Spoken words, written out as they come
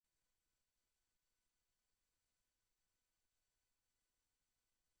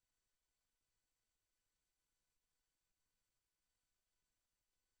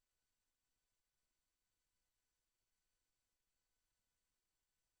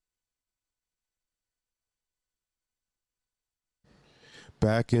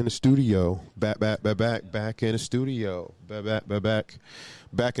Back in the studio. Back in the studio.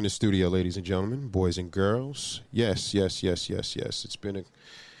 Back in the studio, ladies and gentlemen, boys and girls. Yes. It's been I'm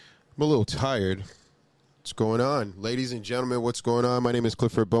a little tired. What's going on? Ladies and gentlemen, what's going on? My name is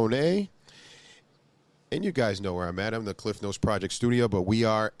Clifford Bonet. And you guys know where I'm at. I'm in the Cliff Notes Project studio, but we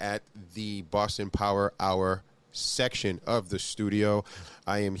are at the Boston Power Hour section of the studio.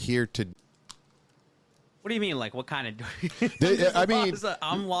 I am here to... What do you mean? Like, what kind of...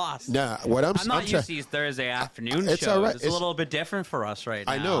 I'm lost. Nah, I'm not used to these Thursday afternoon shows. All right. It's a little bit different for us right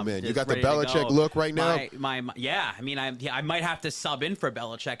now. I know, man. You got the Belichick look right now. I might have to sub in for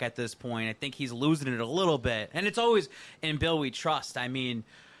Belichick at this point. I think he's losing it a little bit. And it's always in Bill we trust. I mean,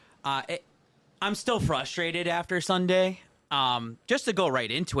 I'm still frustrated after Sunday. Just to go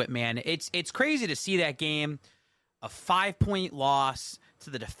right into it, man, it's crazy to see that game, a 5-point loss to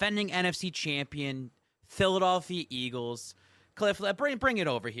the defending NFC champion Philadelphia Eagles. Cliff, bring it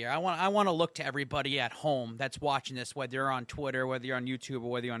over here. I want to look to everybody at home that's watching this, whether you're on Twitter, whether you're on YouTube,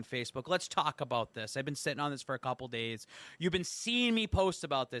 or whether you're on Facebook. Let's talk about this. I've been sitting on this for a couple days. You've been seeing me post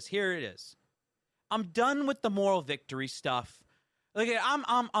about this. Here it is. I'm done with the moral victory stuff. Look,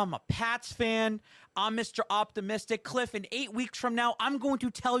 I'm a Pats fan. I'm Mr. Optimistic. Cliff, in 8 weeks from now, I'm going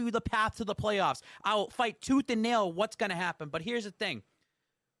to tell you the path to the playoffs. I'll fight tooth and nail what's going to happen. But here's the thing.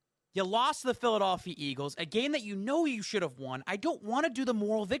 You lost to the Philadelphia Eagles, a game that you know you should have won. I don't want to do the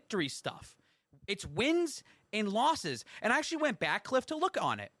moral victory stuff. It's wins and losses. And I actually went back, Cliff, to look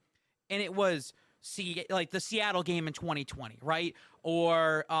on it. And it was like the Seattle game in 2020, right?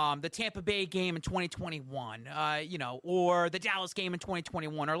 Or the Tampa Bay game in 2021, or the Dallas game in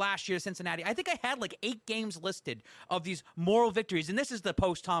 2021, or last year Cincinnati. I think I had like 8 games listed of these moral victories. And this is the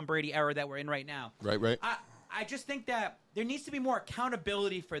post-Tom Brady era that we're in right now. Right. I just think that there needs to be more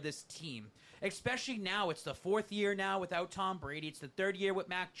accountability for this team, especially now. It's the 4th year now without Tom Brady. It's the 3rd year with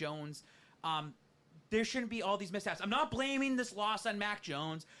Mac Jones. There shouldn't be all these mishaps. I'm not blaming this loss on Mac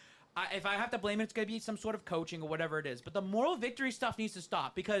Jones. If I have to blame it, it's going to be some sort of coaching or whatever it is. But the moral victory stuff needs to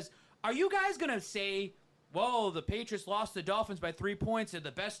stop, because are you guys going to say, whoa, the Patriots lost the Dolphins by 3 points. They're the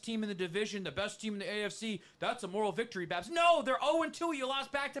best team in the division, the best team in the AFC. That's a moral victory, Babz. No, they're 0-2. You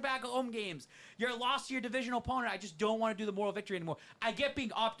lost back-to-back home games. You're lost to your divisional opponent. I just don't want to do the moral victory anymore. I get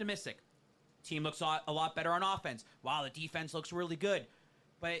being optimistic. Team looks a lot better on offense. Wow, the defense looks really good.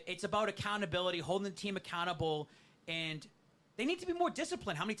 But it's about accountability, holding the team accountable, and they need to be more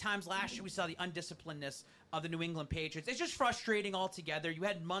disciplined. How many times last year we saw the undisciplinedness of the New England Patriots? It's just frustrating altogether. You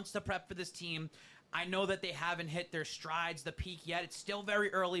had months to prep for this team. I know that they haven't hit their strides, the peak yet. It's still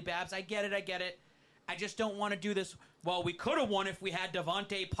very early, Babz. I get it. I just don't want to do this. Well, we could have won if we had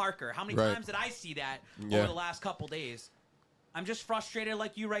Devontae Parker. How many times did I see that over the last couple days? I'm just frustrated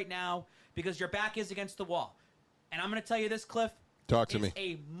like you right now because your back is against the wall. And I'm going to tell you this, Cliff. Talk to me. It's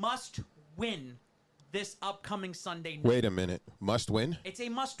a must-win this upcoming Sunday night. Wait a minute. Must win? It's a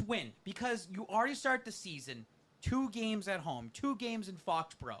must-win because you already start the season 2 games at home, 2 games in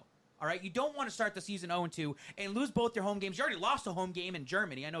Foxborough. All right, you don't want to start the season 0-2 and lose both your home games. You already lost a home game in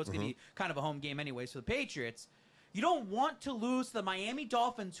Germany. I know it's going to be kind of a home game anyways for the Patriots. You don't want to lose to the Miami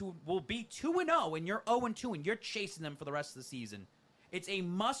Dolphins, who will be 2-0, and you're 0-2, and you're chasing them for the rest of the season. It's a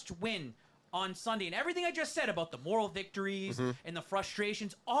must-win on Sunday. And everything I just said about the moral victories and the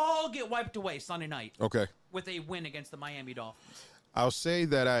frustrations all get wiped away Sunday night. Okay. With a win against the Miami Dolphins. I'll say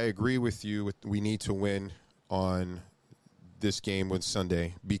that I agree with you. We need to win on this game with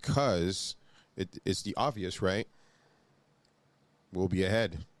Sunday because it's the obvious, right? We'll be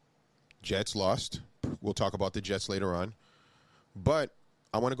ahead. Jets lost. We'll talk about the Jets later on. But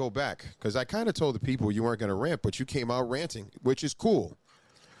I want to go back because I kind of told the people you weren't going to rant, but you came out ranting, which is cool.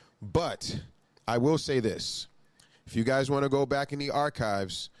 But I will say this. If you guys want to go back in the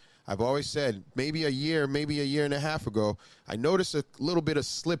archives, I've always said maybe a year and a half ago, I noticed a little bit of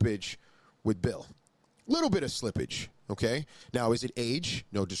slippage with Bill. Little bit of slippage, okay? Now, is it age?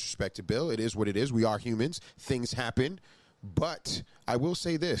 No disrespect to Bill. It is what it is. We are humans. Things happen. But I will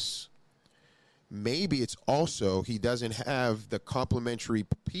say this. Maybe it's also he doesn't have the complementary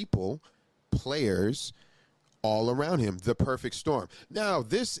people, players, all around him, the perfect storm. Now,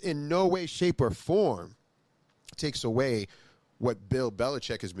 this in no way, shape, or form takes away what Bill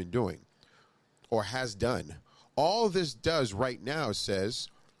Belichick has been doing or has done. All this does right now says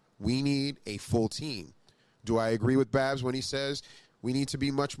we need a full team. Do I agree with Babz when he says we need to be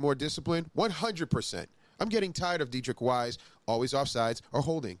much more disciplined? 100%. I'm getting tired of Dietrich Wise always offsides or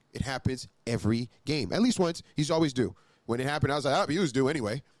holding. It happens every game. At least once. He's always due. When it happened, I was like, oh, he was due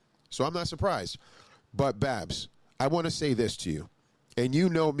anyway. So I'm not surprised. But, Babz, I want to say this to you, and you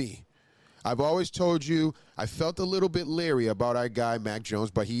know me. I've always told you I felt a little bit leery about our guy, Mac Jones,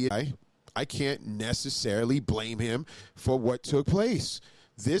 but I can't necessarily blame him for what took place.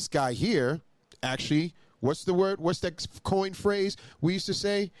 This guy here actually, what's the word? What's that coin phrase we used to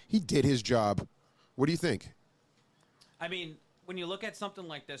say? He did his job. What do you think? I mean, when you look at something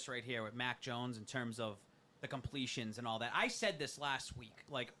like this right here with Mac Jones in terms of the completions and all that, I said this last week,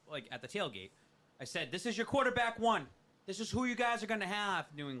 like at the tailgate. I said, this is your quarterback one. This is who you guys are going to have,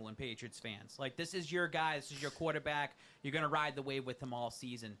 New England Patriots fans. Like, this is your guy. This is your quarterback. You're going to ride the wave with him all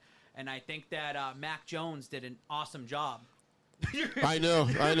season. And I think that Mac Jones did an awesome job. I know.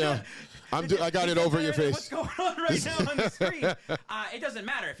 I got it over your face. What's going on right now on the screen? It doesn't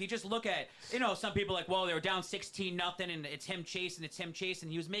matter. If you just look at, some people are like, well, they were down 16-0, and it's him chasing.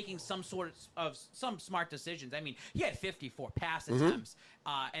 He was making some sort of some smart decisions. I mean, he had 54 pass attempts.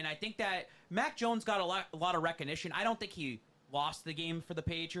 And I think that Mac Jones got a lot of recognition. I don't think he lost the game for the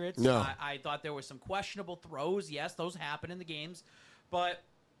Patriots. No. I thought there were some questionable throws. Yes, those happen in the games. But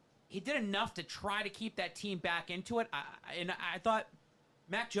he did enough to try to keep that team back into it. I thought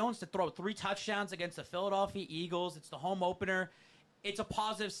Mac Jones to throw 3 touchdowns against the Philadelphia Eagles. It's the home opener. It's a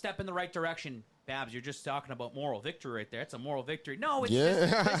positive step in the right direction. Babz, you're just talking about moral victory right there. It's a moral victory. No, it's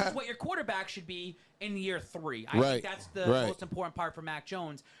just, this is what your quarterback should be in year 3. I think that's the most important part for Mac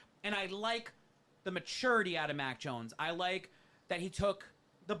Jones. And I like the maturity out of Mac Jones. I like that he took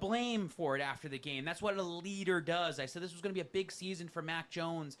the blame for it after the game. That's what a leader does. I said this was going to be a big season for Mac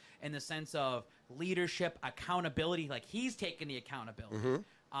Jones in the sense of leadership, accountability. Like, he's taking the accountability.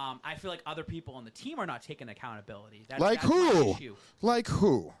 I feel like other people on the team are not taking accountability. That's my issue. Like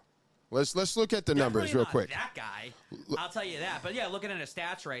who? Let's look at the numbers real quick. That guy, I'll tell you that. But yeah, looking at his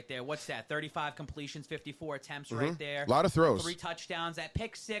stats right there, what's that? 35 completions, 54 attempts right there. A lot of throws. 3 touchdowns. That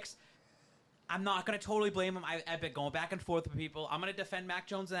pick 6. I'm not going to totally blame him. I've been going back and forth with people. I'm going to defend Mac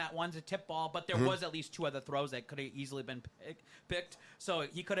Jones in that one's a tip ball, but there was at least 2 other throws that could have easily been picked. So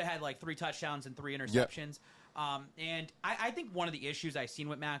he could have had like 3 touchdowns and 3 interceptions. And I think one of the issues I've seen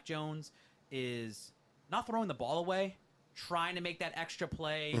with Mac Jones is not throwing the ball away, trying to make that extra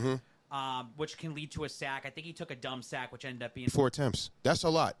play, which can lead to a sack. I think he took a dumb sack, which ended up being 4 attempts. That's a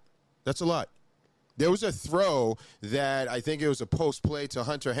lot. There was a throw that I think it was a post play to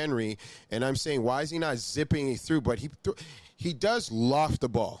Hunter Henry, and I'm saying, why is he not zipping it through? But he does loft the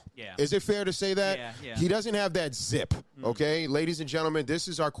ball. Yeah. Is it fair to say that? Yeah. He doesn't have that zip, okay? Ladies and gentlemen, this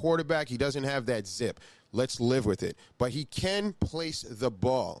is our quarterback. He doesn't have that zip. Let's live with it. But he can place the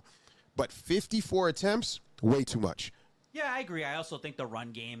ball. But 54 attempts, way too much. Yeah, I agree. I also think the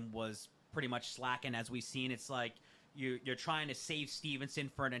run game was pretty much slacking, as we've seen. It's like you're trying to save Stevenson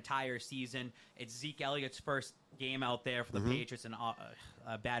for an entire season. It's Zeke Elliott's first game out there for the Patriots, and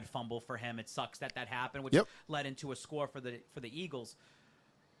a bad fumble for him. It sucks that happened, which led into a score for the Eagles.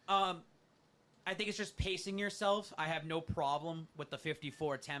 I think it's just pacing yourself. I have no problem with the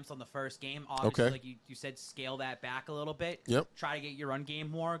 54 attempts on the first game. Obviously, like you said, scale that back a little bit. Try to get your run game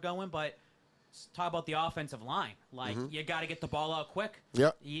more going, but talk about the offensive line. Like, you got to get the ball out quick.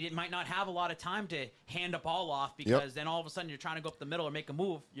 You might not have a lot of time to hand a ball off because then all of a sudden you're trying to go up the middle or make a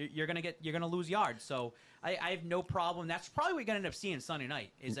move. You're gonna lose yards. So I have no problem. That's probably what you're gonna end up seeing Sunday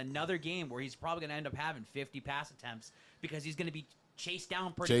night is another game where he's probably gonna end up having 50 pass attempts because he's gonna be chased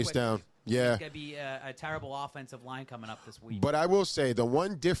down pretty quickly. Yeah. It's gonna be a terrible offensive line coming up this week. But I will say the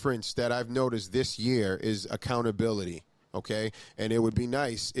one difference that I've noticed this year is accountability. Okay, and it would be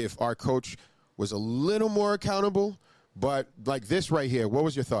nice if our coach was a little more accountable, but like this right here, what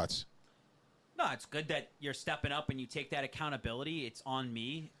was your thoughts? No, it's good that you're stepping up and you take that accountability. It's on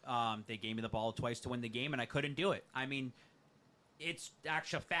me. They gave me the ball twice to win the game, and I couldn't do it. I mean, it's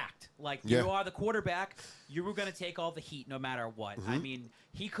actual fact. Like, you are the quarterback. You were going to take all the heat no matter what. I mean,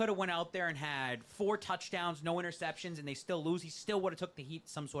 he could have went out there and had 4 touchdowns, no interceptions, and they still lose. He still would have took the heat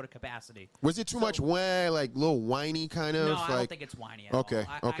some sort of capacity. Was it too much like little whiny kind of? No, I don't think it's whiny at all. Okay.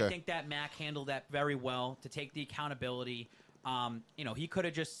 I think that Mac handled that very well to take the accountability. He could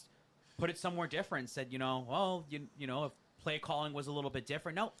have just put it somewhere different and said, if play calling was a little bit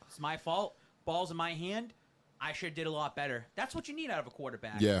different. No, it's my fault. Ball's in my hand. I should have did a lot better. That's what you need out of a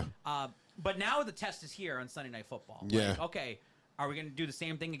quarterback. Yeah. But now the test is here on Sunday Night Football. Yeah. Like, okay, are we going to do the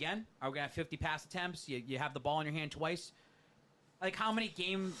same thing again? Are we going to have 50 pass attempts? You have the ball in your hand twice. Like, how many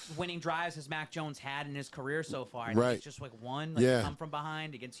game-winning drives has Mac Jones had in his career so far? I think it's just like one. Like, come from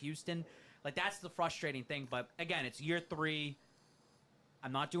behind against Houston. Like, that's the frustrating thing. But, again, it's year 3.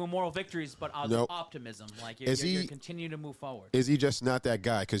 I'm not doing moral victories, but I'll do optimism. Like, you're continuing to move forward. Is he just not that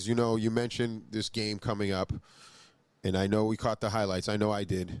guy? Because, you mentioned this game coming up, and I know we caught the highlights. I know I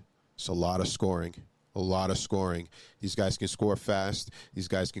did. It's a lot of scoring. a lot of scoring. These guys can score fast. These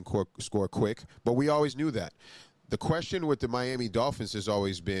guys can score quick. But we always knew that. The question with the Miami Dolphins has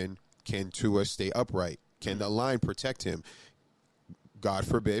always been, can Tua stay upright? Can the line protect him? God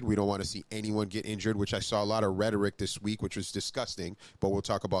forbid, we don't want to see anyone get injured, which I saw a lot of rhetoric this week, which was disgusting. But we'll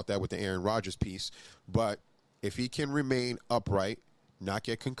talk about that with the Aaron Rodgers piece. But if he can remain upright, not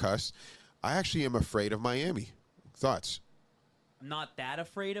get concussed, I actually am afraid of Miami. Thoughts? I'm not that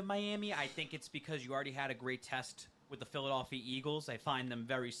afraid of Miami. I think it's because you already had a great test with the Philadelphia Eagles. I find them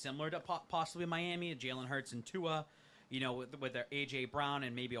very similar to possibly Miami, Jalen Hurts and Tua, with their A.J. Brown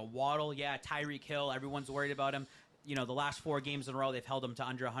and maybe a Waddle. Yeah, Tyreek Hill, everyone's worried about him. The last 4 games in a row, they've held him to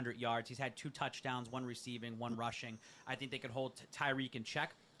under 100 yards. He's had 2 touchdowns, 1 receiving, 1 rushing. I think they could hold Tyreek in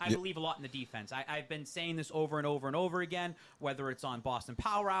check. I believe a lot in the defense. I've been saying this over and over and over again, whether it's on Boston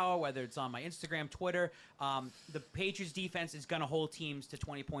Power Hour, whether it's on my Instagram, Twitter. The Patriots defense is going to hold teams to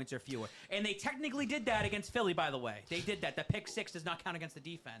 20 points or fewer. And they technically did that against Philly, by the way. They did that. The pick 6 does not count against the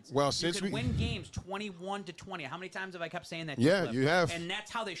defense. Well, you could win games 21-20. How many times have I kept saying that? Yeah, you have. And that's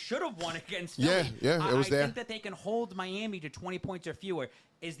how they should have won against Philly. Yeah, it was there. I think that they can hold Miami to 20 points or fewer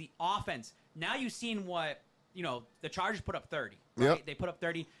is the offense. Now you've seen what, the Chargers put up 30. Right? Yep. They put up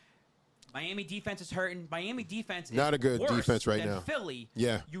 30. Miami defense is hurting. Miami defense is not a good worse defense right than now. Philly.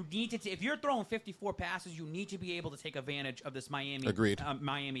 Yeah. You need to if you're throwing 54 passes, you need to be able to take advantage of this Miami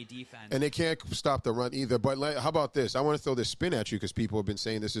Miami defense. And they can't stop the run either. But how about this? I want to throw this spin at you because people have been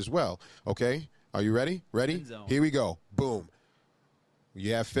saying this as well. Okay? Are you ready? Ready? Here we go. Boom.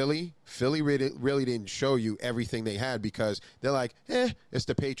 You have Philly. Philly really didn't show you everything they had because they're like, it's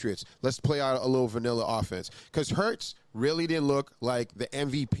the Patriots. Let's play out a little vanilla offense. Because Hurts really didn't look like the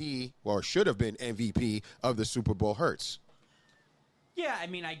MVP, or should have been MVP, of the Super Bowl Hurts. Yeah, I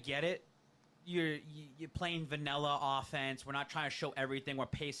mean, I get it. You're playing vanilla offense. We're not trying to show everything. We're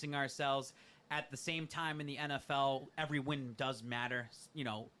pacing ourselves. At the same time, in the NFL, every win does matter.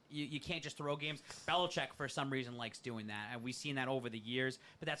 You can't just throw games. Belichick, for some reason, likes doing that, and we've seen that over the years.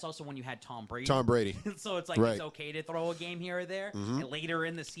 But that's also when you had Tom Brady. So it's like It's okay to throw a game here or there later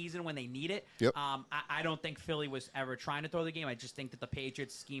in the season when they need it. Yep. I don't think Philly was ever trying to throw the game. I just think that the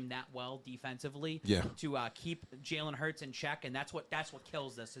Patriots schemed that well defensively to keep Jalen Hurts in check, and that's what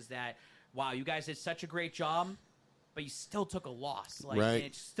kills this is that, wow, you guys did such a great job, but you still took a loss. Right.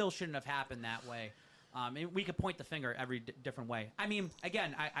 It still shouldn't have happened that way. And we could point the finger every different way. I mean,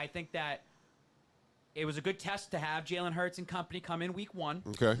 again, I think that it was a good test to have Jalen Hurts and company come in week 1.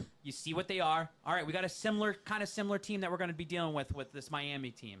 Okay. You see what they are. All right, we got a similar team that we're going to be dealing with this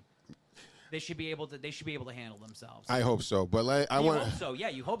Miami team. They should be able to handle themselves. I hope so. But you hope so. Yeah,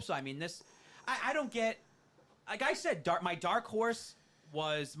 you hope so. I mean, I don't get. Like I said, my dark horse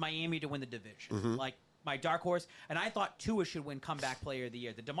was Miami to win the division. Like, my dark horse, and I thought Tua should win Comeback Player of the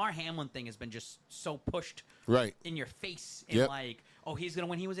Year. The DeMar Hamlin thing has been just so pushed in your face. And he's going to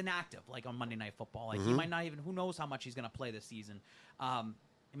win. He was inactive, on Monday Night Football. He might not even, who knows how much he's going to play this season.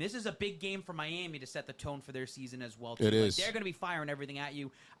 This is a big game for Miami to set the tone for their season as well, too. It is. They're going to be firing everything at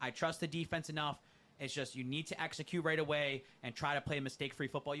you. I trust the defense enough. It's just you need to execute right away and try to play mistake-free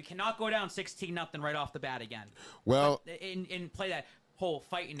football. You cannot go down 16-0 right off the bat again. Well, and play that whole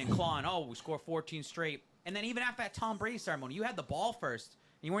fighting and clawing. We score 14 straight. And then even after that Tom Brady ceremony, you had the ball first.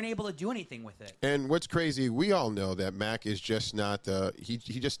 And you weren't able to do anything with it. And what's crazy, we all know that Mac is just not he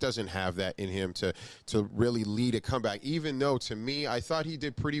just doesn't have that in him to really lead a comeback. Even though, to me, I thought he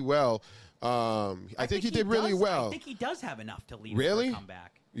did pretty well. I think he did really well. I think he does have enough to lead a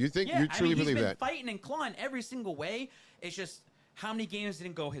comeback. You think? You truly believe that? He's been fighting and clawing every single way. It's just how many games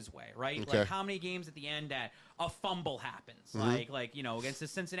didn't go his way, right? Okay. Like how many games at the end that a fumble happens, against the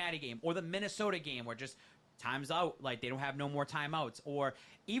Cincinnati game or the Minnesota game where just time's out, they don't have no more timeouts, or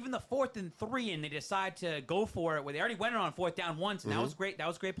even the 4th and 3 and they decide to go for it where they already went on 4th down once, and that was great. That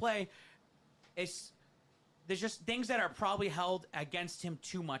was a great play. There's just things that are probably held against him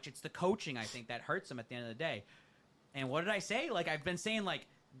too much. It's the coaching, I think, that hurts him at the end of the day. And what did I say? I've been saying,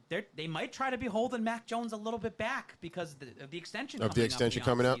 they might try to be holding Mac Jones a little bit back because of the extension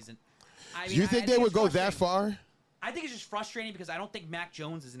coming up. Do you think they would go that far? I think it's just frustrating because I don't think Mac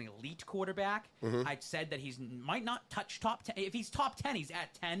Jones is an elite quarterback. I said that he might not touch top 10. If he's top 10, he's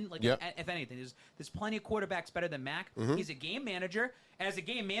at 10. If anything, there's plenty of quarterbacks better than Mac. He's a game manager. And as a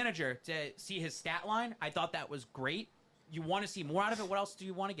game manager, to see his stat line, I thought that was great. You want to see more out of it. What else do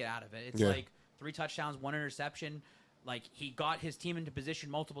you want to get out of it? It's 3 touchdowns, 1 interception. He got his team into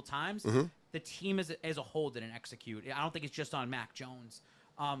position multiple times. The team as a whole didn't execute. I don't think it's just on Mac Jones.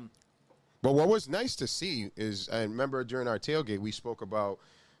 But what was nice to see is, I remember during our tailgate, we spoke about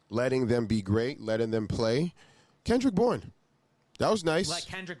letting them be great, letting them play. Kendrick Bourne. That was nice. Let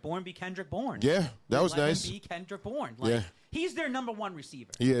Kendrick Bourne be Kendrick Bourne. Yeah, that was Let nice. him be Kendrick Bourne. Like, he's their number one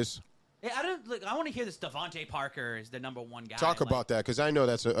receiver. He is. I want to hear this. Devontae Parker is the number one guy. Talk about that, because I know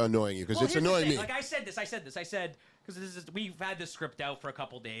that's annoying you, because it's annoying me. Like I said because we've had this script out for a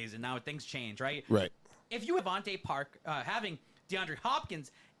couple days, and now things change, right? Right. If you have Devontae Parker having DeAndre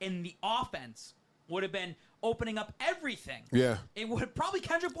Hopkins in the offense would have been opening up everything. Yeah. It would have probably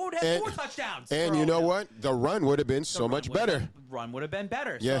Kendrick Bourne had 4 touchdowns. And you know what? The run would have been so much better. Run would have been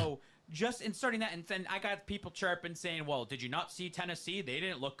better. Yeah. So just inserting that, and then I got people chirping saying, well, did you not see Tennessee? They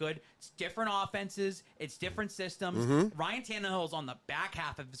didn't look good. It's different offenses. It's different systems. Ryan Tannehill's on the back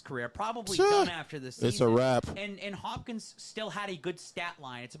half of his career, probably done after this season. It's a wrap. And Hopkins still had a good stat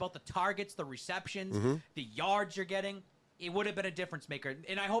line. It's about the targets, the receptions, the yards you're getting. It would have been a difference maker.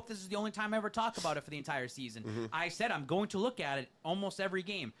 And I hope this is the only time I ever talk about it for the entire season. I said I'm going to look at it almost every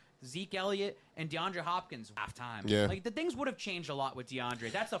game. Zeke Elliott and DeAndre Hopkins halftime. Yeah. Like, the things would have changed a lot with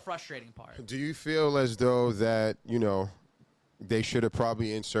DeAndre. That's the frustrating part. Do you feel as though that, they should have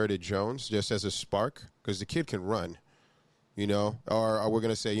probably inserted Jones just as a spark? Because the kid can run, Or are we going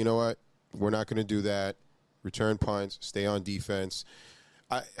to say, you know what? We're not going to do that. Return punts, stay on defense.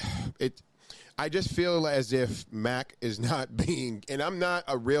 I just feel as if Mac is not being, and I'm not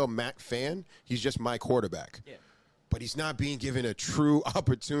a real Mac fan. He's just my quarterback. Yeah. But he's not being given a true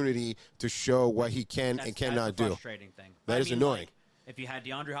opportunity to show what he can and cannot do. That's the frustrating thing. That is annoying. Like, if you had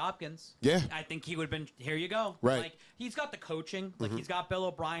DeAndre Hopkins, I think he would have been, here you go. Right. Like, he's got the coaching. Like, he's got Bill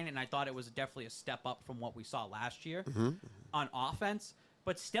O'Brien, and I thought it was definitely a step up from what we saw last year on offense.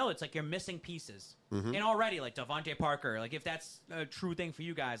 But still, it's like you're missing pieces. And already, like, Devontae Parker, like, if that's a true thing for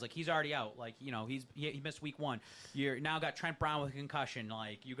you guys, like, he's already out. Like, he missed week 1. You're now got Trent Brown with a concussion.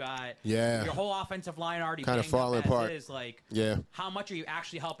 Like, you got your whole offensive line already kind of falling apart. Is. Like, how much are you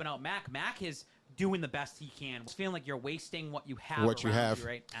actually helping out Mac? Mac is doing the best he can. It's feeling like you're wasting what you have around you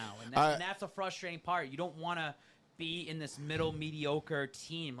right now. And that's a frustrating part. You don't want to be in this middle mediocre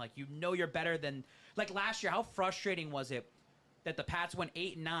team. Like, you're better than – like, last year, how frustrating was it that the Pats went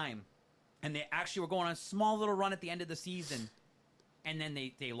 8-9, and they actually were going on a small little run at the end of the season, and then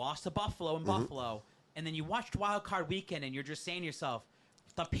they lost to Buffalo in Buffalo, and then you watched Wild Card Weekend, and you're just saying to yourself,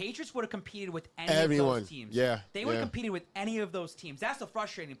 the Patriots would have competed with any of those teams. Yeah, they would have competed with any of those teams. That's the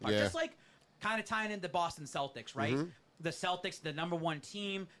frustrating part. Yeah. Just like kind of tying into Boston Celtics, right? The Celtics, the number one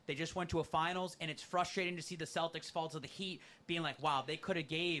team, they just went to a finals, and it's frustrating to see the Celtics fall to the Heat, being like, wow, they could have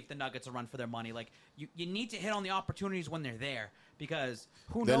gave the Nuggets a run for their money. Like, you need to hit on the opportunities when they're there, because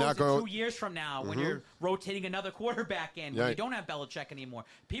who knows in 2 years from now when you're rotating another quarterback in, when you don't have Belichick anymore.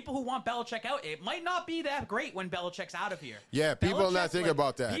 People who want Belichick out, it might not be that great when Belichick's out of here. Yeah, people are not thinking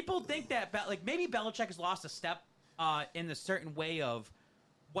about that. People think that, maybe Belichick has lost a step in the certain way of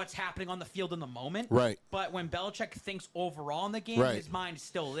what's happening on the field in the moment. Right. But when Belichick thinks overall in the game, his mind is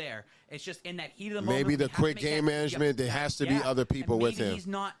still there. It's just in that heat of the moment. Maybe the quick game management, there has to be other people with him. He's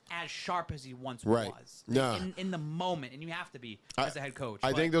not as sharp as he once was. No. In the moment, and you have to be as a head coach.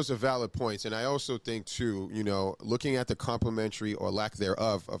 I think those are valid points. And I also think, too, looking at the complementary or lack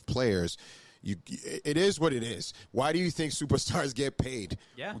thereof of players, it is what it is. Why do you think superstars get paid?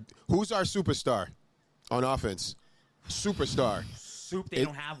 Yeah. Who's our superstar on offense? Superstar. They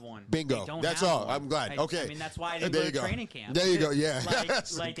don't have one. Bingo. That's all. I'm glad. Okay. I mean, that's why they go to training camp. There you go. Yeah.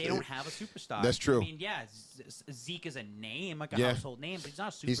 Like they don't have a superstar. That's true. I mean, Zeke is a name, like a household name, but he's not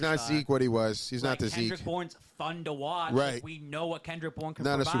a superstar. He's not Zeke what he was. He's not the Zeke. Kendrick Bourne's fun to watch. Right. Like, we know what Kendrick Bourne can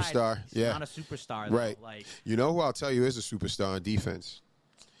provide. Not a superstar. He's not a superstar, though. Right. Like, you know who I'll tell you is a superstar on defense?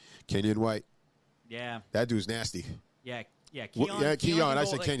 Kenyon White. Yeah. That dude's nasty. Yeah. Yeah, Keon. Keon. I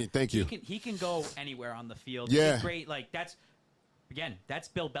said Kenyon. Thank you. He can go anywhere on the field. Yeah. He's great. Like, that's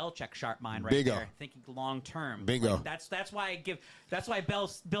Bill Belichick's sharp mind right Bingo. there, thinking long term. Bingo. Like, that's why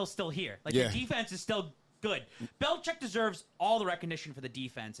Bill's still here. Like, the defense is still good. Belichick deserves all the recognition for the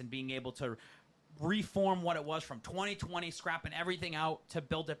defense and being able to reform what it was from 2020, scrapping everything out to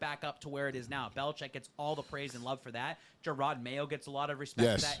build it back up to where it is now. Belichick gets all the praise and love for that. Gerard Mayo gets a lot of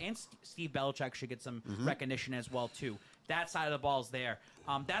respect for that, and Steve Belichick should get some recognition as well too. That side of the ball's there.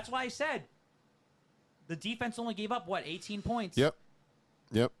 That's why I said the defense only gave up, 18 points? Yep.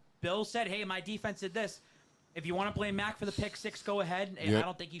 Bill said, hey, my defense did this. If you want to blame Mac for the pick six, go ahead. And I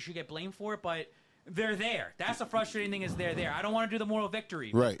don't think you should get blamed for it, but they're there. That's the frustrating thing, is they're there. I don't want to do the moral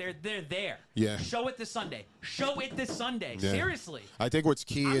victory. Right. They're there. Yeah. Show it this Sunday. Yeah. Seriously. I think what's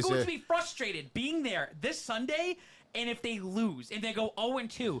key I'm is going to be frustrated being there this Sunday, and if they lose, and they go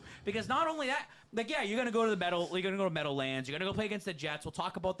 0-2, because not only that, like, you're going to go to Meadowlands, you're going to go play against the Jets. We'll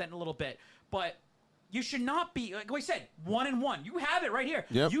talk about that in a little bit, but you should not be, like we said, 1-1. You have it right here.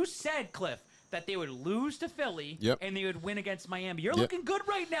 Yep. You said, Cliff, that they would lose to Philly Yep. and they would win against Miami. You're Yep. looking good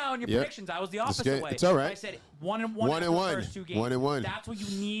right now in your Yep. predictions. I was the opposite way. It's all right. I said 1-1 1 after and the 1. first 2 games. 1 and 1. That's what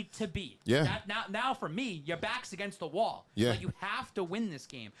you need to be. Yeah. Now for me, your back's against the wall. Yeah. Like, you have to win this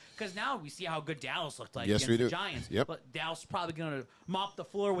game because now we see how good Dallas looked like Yes, against we the do. Giants. Yep. But Dallas is probably going to mop the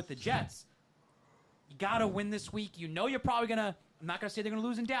floor with the Jets. You got to win this week. You know you're probably going to. I'm not going to say they're going to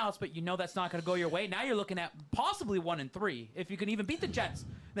lose in Dallas, but you know that's not going to go your way. Now you're looking at possibly 1-3 if you can even beat the Jets.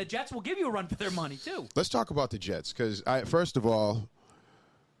 The Jets will give you a run for their money, too. Let's talk about the Jets because, first of all,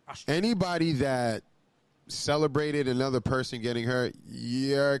 anybody that celebrated another person getting hurt,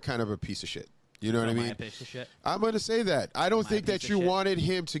 you're kind of a piece of shit. You know what I mean? A piece of shit? I'm going to say that. I don't think that you shit? wanted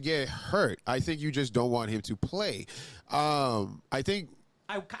him to get hurt. I think you just don't want him to play. I think.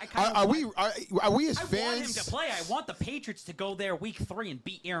 Are we as fans? I want him to play. I want the Patriots to go there week 3 and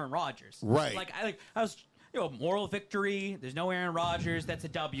beat Aaron Rodgers. Right. I was, moral victory. There's no Aaron Rodgers. That's a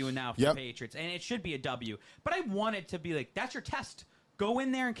W now for the Patriots, and it should be a W. But I want it to be like, that's your test. Go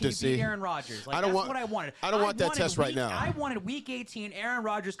in there and can you beat Aaron Rodgers? Like, that's what I wanted. I don't want that test right now. I wanted week 18, Aaron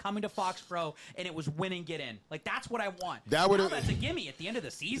Rodgers coming to Foxborough, and it was win and get in. Like, that's what I want. That's a gimme at the end of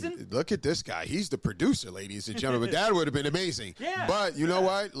the season. Look at this guy. He's the producer, ladies and gentlemen. That would have been amazing. Yeah. But you know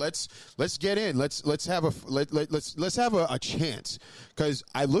what? Let's get in. Let's have a chance. Because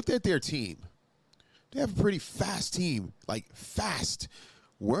I looked at their team. They have a pretty fast team. Like, fast.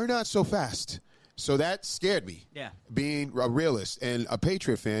 We're not so fast. So that scared me. Yeah. Being a realist and a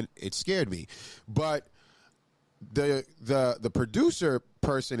Patriot fan, it scared me. But the producer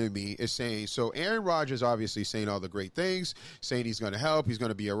person in me is saying, so Aaron Rodgers obviously saying all the great things, saying he's going to help, he's going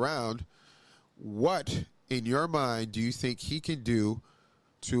to be around. What, in your mind, do you think he can do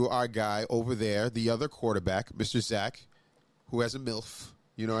to our guy over there, the other quarterback, Mr. Zach, who has a MILF?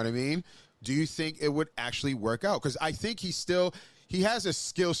 You know what I mean? Do you think it would actually work out? Because I think he has a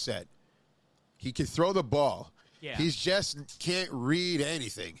skill set. He can throw the ball. Yeah. He just can't read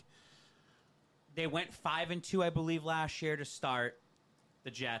anything. They went 5-2, I believe, last year to start, the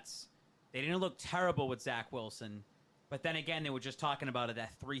Jets. They didn't look terrible with Zach Wilson. But then again, they were just talking about it,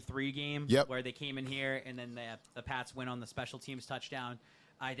 that 3-3 game where they came in here and then the Pats win on the special teams touchdown.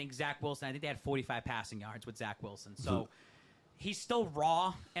 I think Zach Wilson, I think they had 45 passing yards with Zach Wilson. So he's still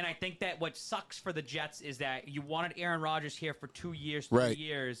raw. And I think that what sucks for the Jets is that you wanted Aaron Rodgers here for 2 years, 3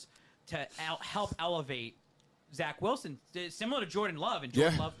 years to help elevate Zach Wilson, similar to Jordan Love. And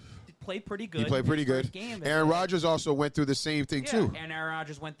Jordan Love played pretty good. He played pretty good. Game. Aaron Rodgers also went through the same thing, too. And Aaron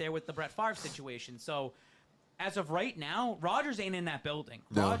Rodgers went there with the Brett Favre situation. So, as of right now, Rodgers ain't in that building.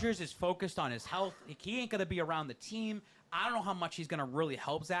 No. Rodgers is focused on his health. He ain't going to be around the team. I don't know how much he's going to really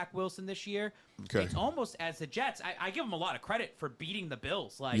help Zach Wilson this year. Okay. It's almost as the Jets. I give them a lot of credit for beating the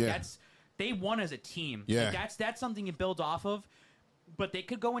Bills. They won as a team. Yeah. Like, that's something you build off of. But they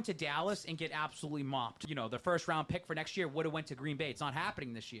could go into Dallas and get absolutely mopped. The first-round pick for next year would have went to Green Bay. It's not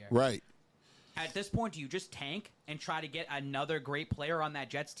happening this year. Right. At this point, do you just tank and try to get another great player on that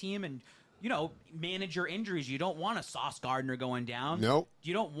Jets team and, manage your injuries? You don't want a Sauce Gardner going down. Nope.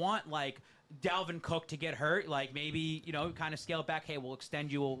 You don't want, Dalvin Cook to get hurt. Maybe, kind of scale it back. Hey, we'll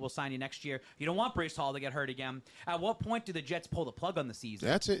extend you. We'll sign you next year. You don't want Breece Hall to get hurt again. At what point do the Jets pull the plug on the season?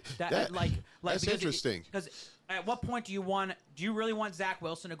 That's it. That's interesting. Because at what point do you really want Zach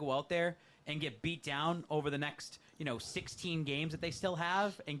Wilson to go out there and get beat down over the next, 16 games that they still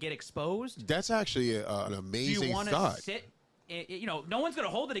have and get exposed? That's actually an amazing thought. Do you want to sit? No one's going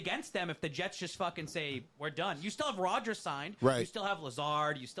to hold it against them if the Jets just fucking say, we're done. You still have Rodgers signed. Right. You still have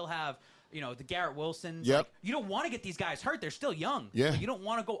Lazard. You still have, the Garrett Wilsons. Yep. You don't want to get these guys hurt. They're still young. Yeah. You don't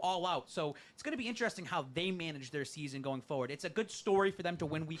want to go all out. So it's going to be interesting how they manage their season going forward. It's a good story for them to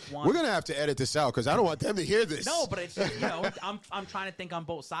win week 1. We're going to have to edit this out because I don't want them to hear this. No, but it's, I'm trying to think on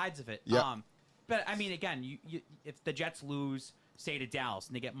both sides of it. Yep. But, I mean, again, if the Jets lose, say, to Dallas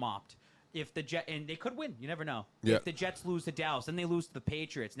and they get mopped, and they could win, you never know. Yep. If the Jets lose to Dallas, then they lose to the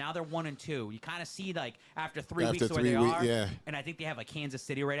Patriots. Now they're 1-2. You kind of see after 3 weeks where they are. Yeah. And I think they have Kansas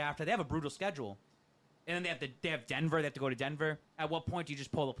City right after. They have a brutal schedule. And then they have Denver. They have to go to Denver. At what point do you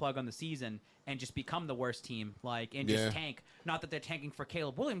just pull the plug on the season and just become the worst team, and just tank? Not that they're tanking for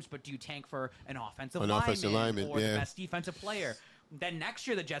Caleb Williams, but do you tank for an offensive lineman or the best defensive player? Then next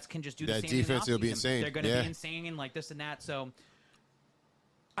year the Jets can just do the same thing. That defense will be insane. They're going to be insane this and that. So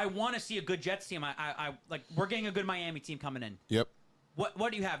I want to see a good Jets team. We're getting a good Miami team coming in. Yep.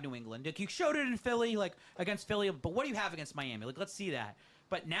 What do you have, New England? You showed it in Philly, against Philly, but what do you have against Miami? Let's see that.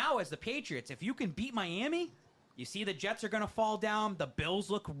 But now, as the Patriots, if you can beat Miami, you see the Jets are going to fall down. The Bills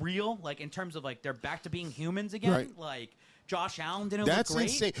look real, in terms of they're back to being humans again. Right. Josh Allen didn't That's look great.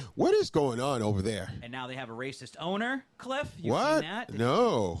 insane. What is going on over there? And now they have a racist owner, Cliff. You've What? seen that?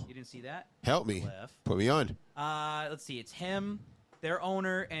 No. You didn't see that? Help me. Cliff. Put me on. Let's see. It's him, their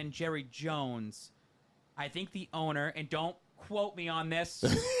owner, and Jerry Jones. I think the owner, and don't quote me on this,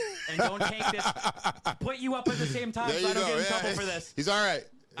 and don't take this, put you up at the same time so I don't get in trouble for this. He's all right.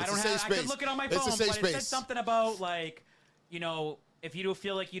 I could look it on my phone, but it said something about, like, if you do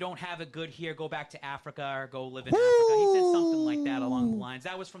feel like you don't have it good here, go back to Africa or go live in Africa. He said something like that along the lines.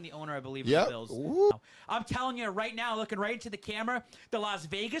 That was from the owner, I believe, of the Bills. Woo. I'm telling you right now, looking right into the camera, the Las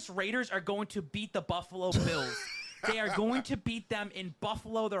Vegas Raiders are going to beat the Buffalo Bills. They are going to beat them in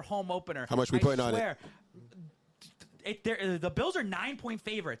Buffalo, their home opener. How much we putting on it? The Bills are 9-point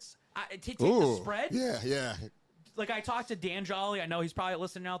favorites. To take the spread. Yeah. Like, I talked to Dan Jolly. I know he's probably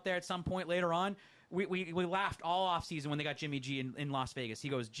listening out there at some point later on. We laughed all offseason when they got Jimmy G in Las Vegas. He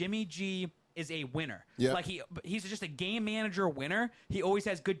goes, Jimmy G is a winner. Yep. Like, he's just a game manager winner. He always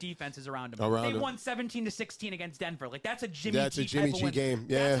has good defenses around him. They won 17-16 against Denver. Like, that's a Jimmy G game.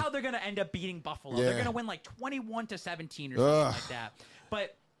 Yeah. That's how they're going to end up beating Buffalo. Yeah. They're going to win like 21-17 or something like that.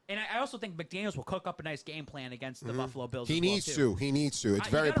 But and I also think McDaniels will cook up a nice game plan against the Buffalo Bills. He needs to. It's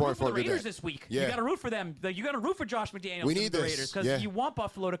very important for the Raiders this week. Yeah. You got to root for them. You got to root for Josh McDaniels. We need the this. Raiders because you want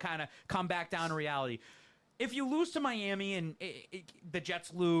Buffalo to kind of come back down to reality. If you lose to Miami and the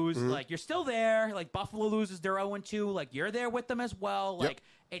Jets lose, like, you're still there. Like, Buffalo loses, they're 0-2. Like, you're there with them as well. Like,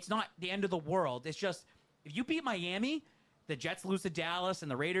 it's not the end of the world. It's just, if you beat Miami, the Jets lose to Dallas, and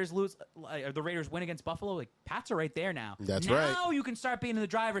the Raiders lose, or the Raiders win against Buffalo, like, Pats are right there now. That's right. Now you can start being in the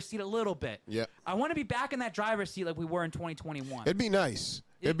driver's seat a little bit. Yep. I want to be back in that driver's seat like we were in 2021. It'd be nice.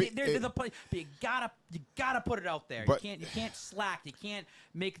 But you gotta put it out there. But, you can't slack. You can't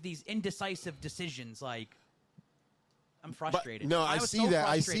make these indecisive decisions. Like, I'm frustrated. But, no, I see that.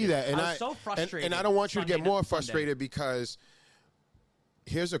 I see that, and I was so frustrated. And I don't want you to get more Sunday. frustrated because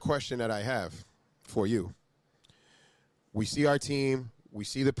here's a question that I have for you. We see our team. We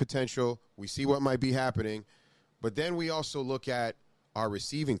see the potential. We see what might be happening. But then we also look at our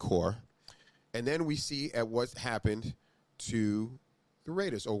receiving core, and then we see at what's happened to the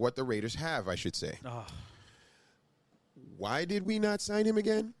Raiders, or what the Raiders have, I should say. Oh. Why did we not sign him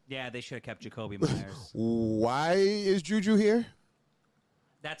again? Yeah, they should have kept Jacoby Myers. Why is Juju here?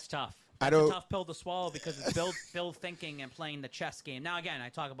 That's tough. That's a tough pill to swallow because it's Bill thinking and playing the chess game. Now, again, I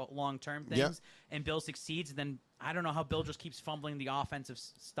talk about long-term things, and Bill succeeds, and then I don't know how Bill just keeps fumbling the offensive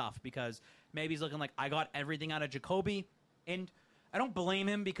stuff because maybe he's looking like, I got everything out of Jacoby, and I don't blame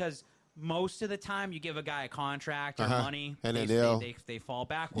him because most of the time you give a guy a contract or money, and they fall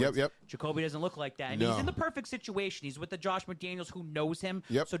backwards. Yep. Jacoby doesn't look like that. And he's in the perfect situation. He's with the Josh McDaniels who knows him.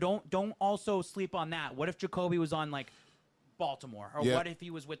 Yep. So don't also sleep on that. What if Jacoby was on, like, Baltimore, or what if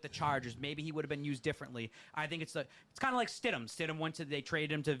he was with the Chargers? Maybe he would have been used differently. I think it's kind of like Stidham. Stidham they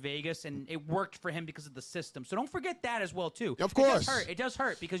traded him to Vegas, and it worked for him because of the system. So don't forget that as well too. Of course, it does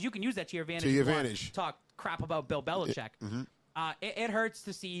hurt because you can use that to your advantage. To your advantage. Talk crap about Bill Belichick. It hurts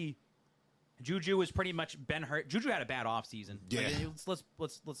to see. Juju has pretty much been hurt. Juju had a bad offseason. Yeah. Like,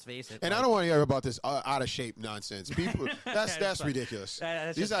 let's face it. And I don't want to hear about this out of shape nonsense. People, that's ridiculous.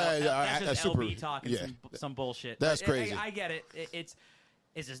 That's These just super LB talking some bullshit. That's crazy. I get it.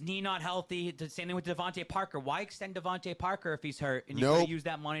 Is his knee not healthy? Same thing with Devontae Parker. Why extend Devontae Parker if he's hurt and you could use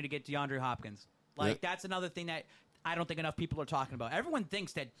that money to get DeAndre Hopkins? Like, that's another thing that I don't think enough people are talking about. Everyone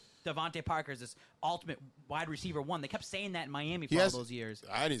thinks that Devontae Parker is this ultimate wide receiver one. They kept saying that in Miami for all those years.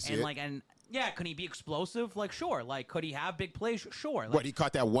 I didn't see it. Could he be explosive? Like, sure. Like, could he have big plays? Sure. Like, what, he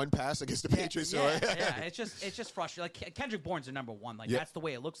caught that one pass against the Patriots? Yeah. It's just frustrating. Like, Kendrick Bourne's the number one. Like, that's the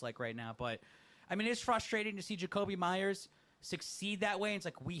way it looks like right now. But, I mean, it's frustrating to see Jacoby Myers succeed that way. It's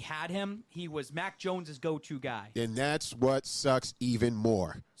like, we had him. He was Mac Jones' go-to guy. And that's what sucks even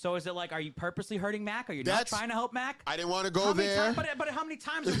more. So is it like, are you purposely hurting Mac? Are you not trying to help Mac? I didn't want to go there. But how many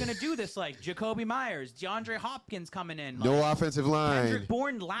times are we going to do this? Like, Jacoby Myers, DeAndre Hopkins coming in. Like, no offensive line. Kendrick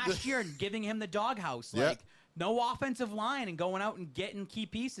Bourne last year and giving him the doghouse. Like, no offensive line and going out and getting key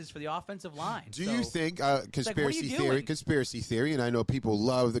pieces for the offensive line. Do you think conspiracy theory, and I know people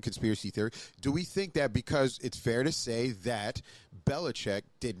love the conspiracy theory, do we think that because it's fair to say that Belichick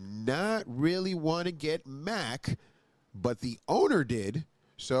did not really want to get Mac, but the owner did,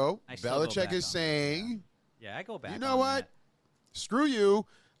 so Belichick is saying, I go back. You know what? Screw you.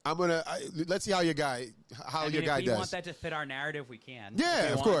 I'm gonna let's see how your guy does. If we want that to fit our narrative, we can.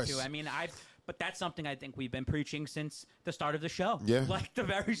 Yeah, of course. I mean, but that's something I think we've been preaching since the start of the show. Yeah. Like, the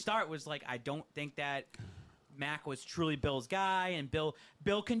very start was like, I don't think that Mac was truly Bill's guy, and Bill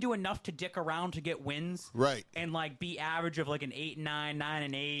can do enough to dick around to get wins. Right. And, like, be average of, like, an 8-9,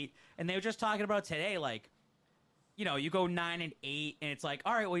 9-8. And they were just talking about today, like, you go 9-8, and it's like,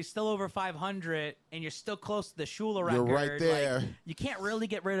 all right, well, he's still over 500, and you're still close to the Shula record. You're right there. Like, you can't really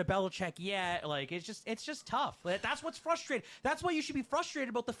get rid of Belichick yet. Like, it's just tough. That's what's frustrating. That's why you should be frustrated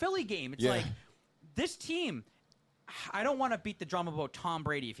about the Philly game. It's like, this team, I don't want to beat the drum about Tom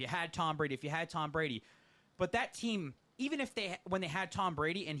Brady. If you had Tom Brady. But that team, even when they had Tom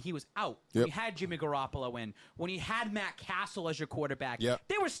Brady and he was out, when you had Jimmy Garoppolo in, when you had Matt Castle as your quarterback,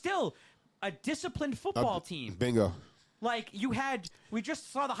 they were still a disciplined football team. Bingo. Like, we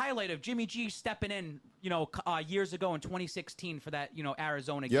just saw the highlight of Jimmy G stepping in, years ago in 2016 for that,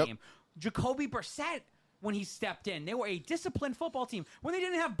 Arizona game. Jacoby Brissett, when he stepped in, they were a disciplined football team. When they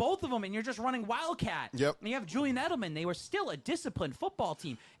didn't have both of them and you're just running Wildcat, and you have Julian Edelman, they were still a disciplined football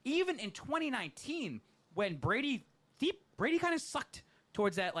team. Even in 2019, when Brady kind of sucked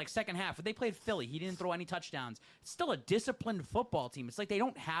towards that second half, but they played Philly. He didn't throw any touchdowns. It's still a disciplined football team. It's like they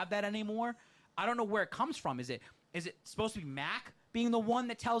don't have that anymore. I don't know where it comes from. Is it supposed to be Mac being the one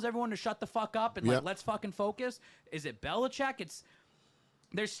that tells everyone to shut the fuck up and let's fucking focus? Is it Belichick?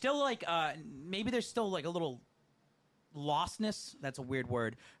 There's still maybe there's still a little lostness. That's a weird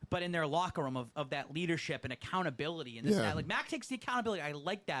word, but in their locker room of that leadership and accountability and this guy. Mac takes the accountability. I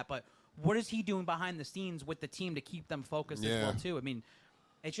like that, but what is he doing behind the scenes with the team to keep them focused as well too? I mean,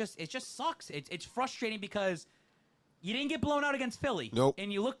 it just sucks. It's frustrating because you didn't get blown out against Philly. Nope.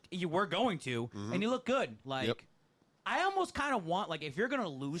 And you were going to, and you look good. I almost kind of want, if you're going to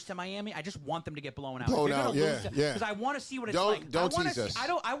lose to Miami, I just want them to get blown out. Because I want to see what it's like. Don't tease us.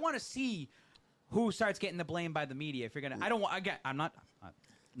 I want to see who starts getting the blame by the media. If you're going to, I'm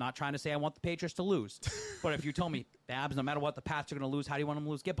not trying to say I want the Patriots to lose. But if you told me, Babs, no matter what, the Pats are going to lose, how do you want them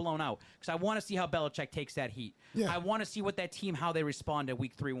to lose? Get blown out. Because I want to see how Belichick takes that heat. I want to see what that team, how they respond to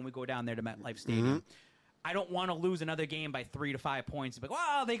week 3 when we go down there to MetLife Stadium. I don't want to lose another game by 3 to 5 points. But,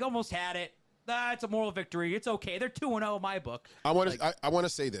 well, they almost had it. It's a moral victory. It's okay. They're 2-0 in my book. I want to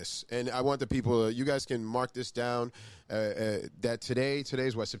say this, and I want the people. You guys can mark this down. That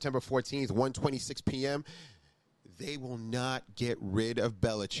today's what, September 14th, 1:26 p.m. They will not get rid of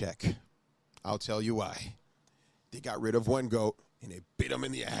Belichick. I'll tell you why. They got rid of one goat and they bit him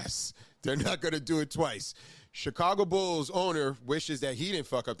in the ass. They're not going to do it twice. Chicago Bulls owner wishes that he didn't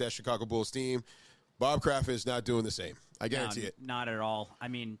fuck up that Chicago Bulls team. Bob Kraft is not doing the same. I guarantee it. Not at all. I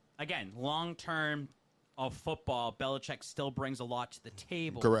mean, again, long term of football, Belichick still brings a lot to the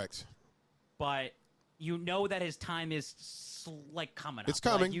table. Correct. But you know that his time is coming up. It's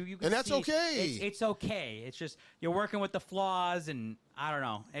coming, and that's okay. It's okay. It's just you're working with the flaws, and I don't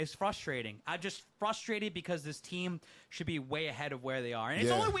know. It's frustrating. I'm just frustrated because this team should be way ahead of where they are. And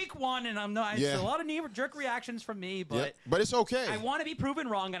it's only week 1, and I'm not. It's a lot of knee-jerk reactions from me, but it's okay. I want to be proven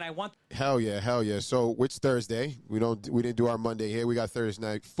wrong, and I want. Hell yeah. So which Thursday? We didn't do our Monday here. We got Thursday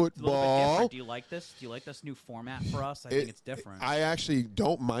night football. A little bit different. Do you like this? Do you like this new format for us? I think it's different. I actually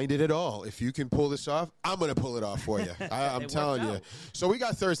don't mind it at all. If you can pull this off, I'm going to pull it off for you. I'm telling you. So we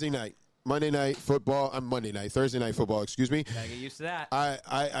got Thursday night. Monday night football. Thursday night football, excuse me. Gotta get used to that.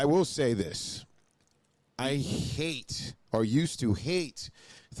 I will say this. I hate, or used to hate,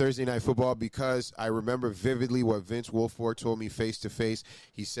 Thursday night football because I remember vividly what Vince Wilfork told me face to face.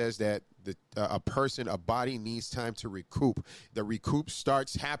 He says that a body needs time to recoup. The recoup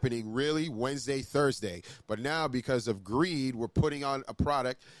starts happening really Wednesday, Thursday. But now because of greed, we're putting on a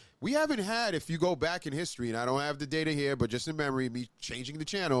product we haven't had, if you go back in history, and I don't have the data here, but just in memory of me changing the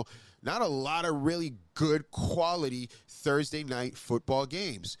channel, not a lot of really good quality Thursday night football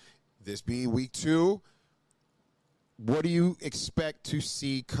games. This being week 2, what do you expect to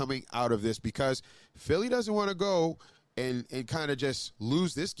see coming out of this? Because Philly doesn't want to go and kind of just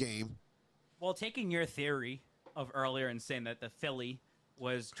lose this game. Well, taking your theory of earlier and saying that the Philly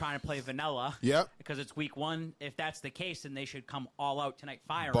was trying to play vanilla because it's week 1, if that's the case, then they should come all out tonight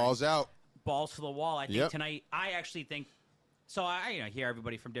firing. Balls out. Balls to the wall. I think tonight, I actually think So I hear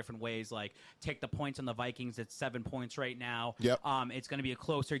everybody from different ways, like take the points on the Vikings. It's 7 points right now. Yep. It's going to be a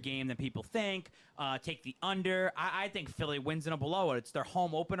closer game than people think. Take the under. I think Philly wins in a below it. It's their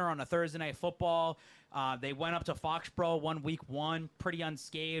home opener on a Thursday Night Football. They went up to Foxborough, won week 1, pretty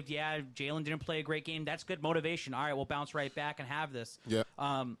unscathed. Yeah, Jalen didn't play a great game. That's good motivation. All right, we'll bounce right back and have this. Yeah.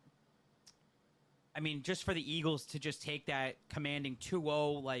 I mean, just for the Eagles to just take that commanding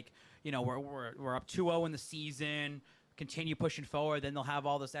 2-0, like, you know, we're up 2-0 in the season, continue pushing forward, then they'll have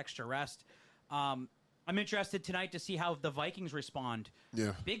all this extra rest. I'm interested tonight to see how the Vikings respond.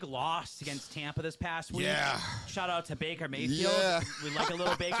 Yeah. Big loss against Tampa this past week. Yeah. Shout out to Baker Mayfield. Yeah. We like a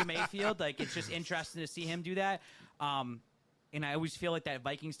little Baker Mayfield. Like, it's just interesting to see him do that. And I always feel like that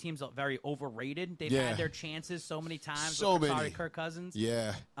Vikings team's very overrated. They've had their chances so many times. So many. Sorry, Kirk Cousins.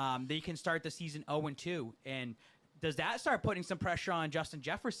 Yeah. They can start the season 0-2. And does that start putting some pressure on Justin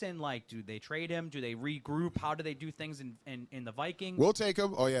Jefferson? Like, do they trade him? Do they regroup? How do they do things in the Vikings? We'll take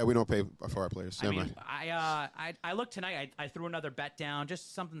him. Oh, yeah, we don't pay for our players. Never mind. I looked tonight. I threw another bet down,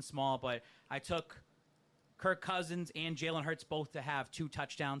 just something small, but I took Kirk Cousins and Jalen Hurts both to have 2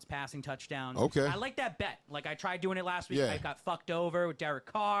 touchdowns, passing touchdowns. Okay. I like that bet. Like, I tried doing it last week. Yeah. I got fucked over with Derek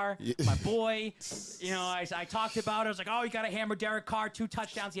Carr, my boy. You know, I talked about it. I was like, oh, you got to hammer Derek Carr, 2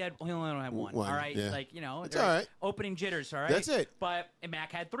 touchdowns. He only had one. All right. Yeah. Like, you know, it's all right. Opening jitters. All right. That's it. But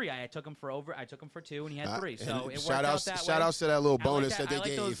Mac had 3. I took him for 2, and he had 3. So it worked shout out that way. Shout outs to that little bonus that they I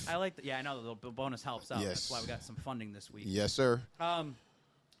like gave. I like I know the little bonus helps out. Yes. That's why we got some funding this week. Yes, sir.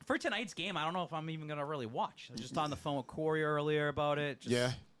 For tonight's game, I don't know if I'm even going to really watch. I was just on the phone with Corey earlier about it.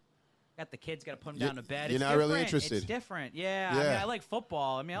 Yeah. Got the kids, got to put them down to bed. You're It's not different. really interested. It's different. Yeah. Yeah. I mean, I like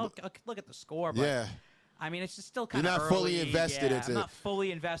football. I mean, I'll look at the score, but Yeah. I mean, it's just still kind You're of not early. fully invested into I'm it. not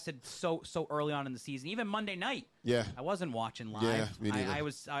fully invested so early on in the season. Even Monday night, Yeah. I wasn't watching live. Yeah, me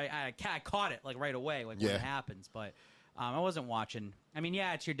neither. I caught it like right away, like when Yeah. it happens, but I wasn't watching. I mean,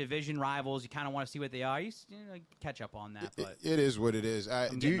 yeah, it's your division rivals. You kind of want to see what they are. You know, catch up on that, but It is what it is.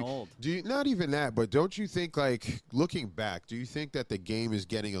 I'm getting old. Do you, not even that, but don't you think, like, looking back, do you think that the game is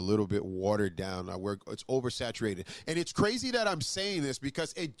getting a little bit watered down, where it's oversaturated? And it's crazy that I'm saying this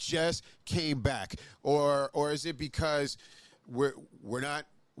because it just came back, or is it because we're not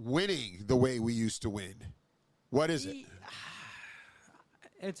winning the way we used to win? What is it?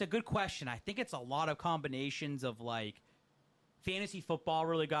 It's a good question. I think it's a lot of combinations of, like, fantasy football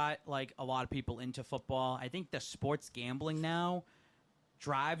really got, like, a lot of people into football. I think the sports gambling now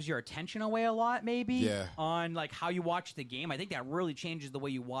drives your attention away a lot, maybe, Yeah. on, like, how you watch the game. I think that really changes the way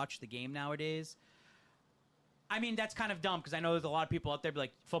you watch the game nowadays. I mean, that's kind of dumb because I know there's a lot of people out there be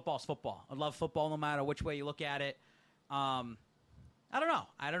like, football's football. I love football no matter which way you look at it. I don't know.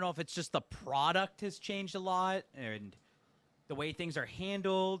 I don't know if it's just the product has changed a lot and the way things are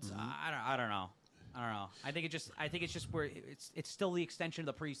handled. I don't know. I think it's just where it's still the extension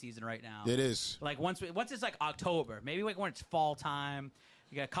of the preseason right now. It is. Like once it's like October, maybe like when it's fall time,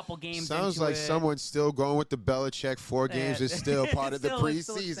 you got a couple games. Sounds into like it. someone's still going with the Belichick 4 games is still part of the Still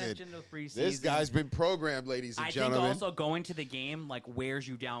preseason. extension of preseason. This guy's been programmed, ladies and I gentlemen. think also going to the game like wears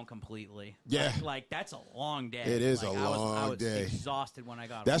you down completely. Yeah. like that's a long day. It is like, a I long was day. Exhausted when I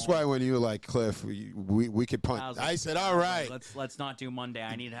got That's home. why when you were like, Cliff, we could punt. I said, all right. Let's not do Monday.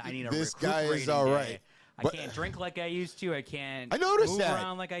 I need a This guy is recuperating all day. right. I But- can't drink like I used to. I can't. I noticed move that.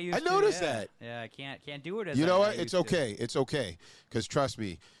 around like I used to. I noticed Yeah. that. Yeah, I can't do it. As You know I what? used It's to. okay. It's okay. Because trust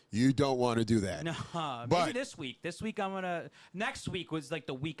me, you don't want to do that. No, But- maybe this week. This week I'm gonna. Next week was like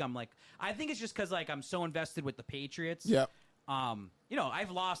the week I'm like. I think it's just because like I'm so invested with the Patriots. Yep. You know, I've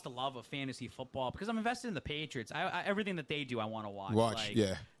lost the love of fantasy football because I'm invested in the Patriots. I everything that they do, I want to watch. Like,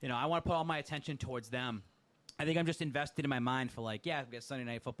 yeah. You know, I want to put all my attention towards them. I think I'm just invested in my mind for like, yeah, we got Sunday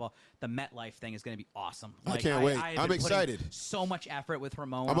Night Football. The MetLife thing is going to be awesome. I Like, can't wait. have I'm been putting excited. So much effort with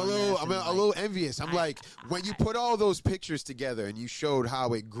Ramon. I'm a on little, this I'm and, a little envious. I'm like, when you put all those pictures together and you showed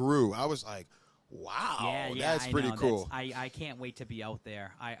how it grew, I was like, wow, that's I pretty know. cool. I can't wait to be out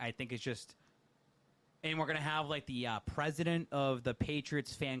there. I think it's just, and we're gonna have like the president of the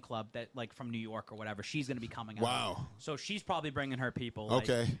Patriots fan club that like from New York or whatever. She's gonna be coming out. Wow. So she's probably bringing her people. Like,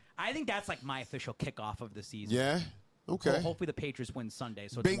 Okay. I think that's like my official kickoff of the season. Yeah. Okay. Well, hopefully the Patriots win Sunday,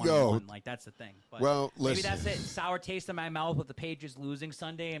 so it's Bingo. 1-1. Like that's the thing. But Well, maybe listen. that's it. Sour taste in my mouth with the Patriots losing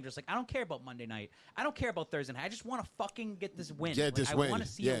Sunday. I'm just like, I don't care about Monday night. I don't care about Thursday night. I just want to fucking get this win. Get Like, this I win. want to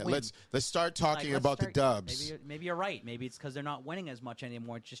see Yeah. a win. Let's start talking Like, let's about start- the Dubs. Maybe you're right. Maybe it's because they're not winning as much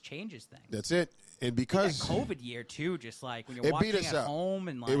anymore. It just changes things. That's it. And That because COVID year too, just like when you're it watching beat us at up, home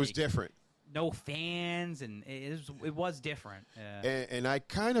and like it was different. no fans, and it was different. Yeah. And I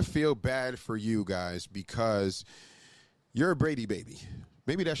kind of feel bad for you guys because you're a Brady baby.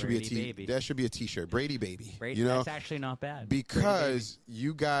 Maybe that should Brady be baby. that should be a T-shirt. Brady baby. Brady, you know, that's actually not bad. because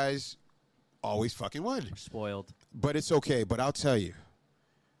you guys always fucking won. We're spoiled. But it's okay. But I'll tell you,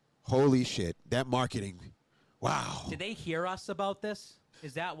 holy shit, that marketing, wow. Did they hear us about this?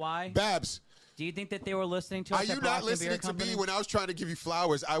 Is that why? Babs, Do you think that they were listening to us? are you at not Boston Beer listening to Company? me when I was trying to give you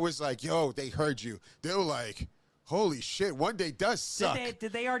flowers? I was like, yo, they heard you. They were like, holy shit, one day does suck.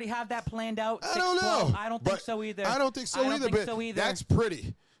 Did they already have that planned out? I don't know. 6-12? I don't think But so either. I don't think so I don't either. think But so either. that's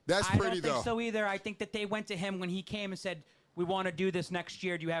pretty. That's I pretty don't think though. so either. I think that they went to him when he came and said, "We want to do this next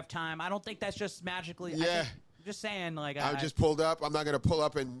year. Do you have time?" I don't think that's just magically. Yeah. I'm just saying, like I just pulled up. I'm not going to pull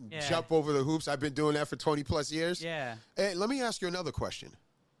up and Yeah. jump over the hoops. I've been doing that for 20 plus years. Yeah. Hey, let me ask you another question.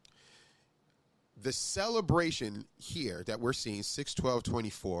 The celebration here that we're seeing,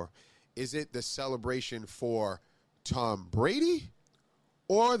 6/12/24, is it the celebration for Tom Brady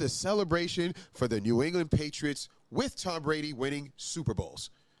or the celebration for the New England Patriots with Tom Brady winning Super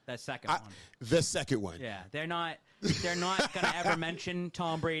Bowls. That second one. The second one. Yeah, they're not going to ever mention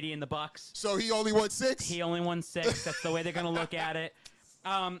Tom Brady in the Bucs. So he only won 6? He only won 6. That's the way they're going to look at it.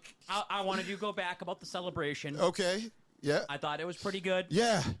 I wanted to go back about the celebration. Okay. Yeah. I thought it was pretty good.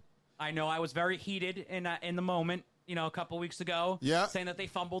 Yeah. I know I was very heated in the moment, a couple weeks ago. Yeah. Saying that they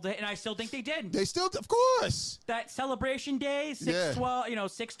fumbled it, and I still think they did. They still, of course. That celebration day, 6-12,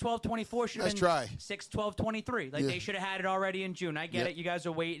 6-12-24 should have been 6-12-23. Like, they should have had it already in June. I get it. You guys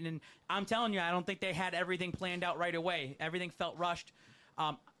are waiting, and I'm telling you, I don't think they had everything planned out right away. Everything felt rushed.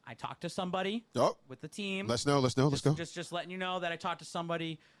 I talked to somebody with the team. Let's go. Just letting you know that I talked to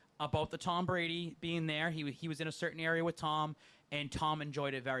somebody about the Tom Brady being there. He was in a certain area with Tom, and Tom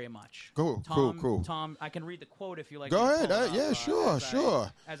enjoyed it very much. Cool. Tom, I can read the quote if you like. Go ahead. Sure.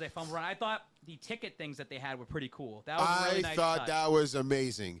 As I fumble around, I thought the ticket things that they had were pretty cool. That was a really nice thought touch. That was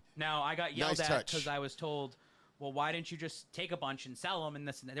amazing. Now, I got yelled nice at because I was told, well, why didn't you just take a bunch and sell them? And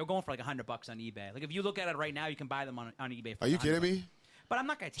this and that. They were going for like $100 on eBay. Like, if you look at it right now, you can buy them on eBay for Are you kidding me? But I'm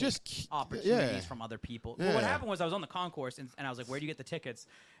not going to take opportunities from other people. Yeah. Well, what happened was I was on the concourse, and I was like, where do you get the tickets?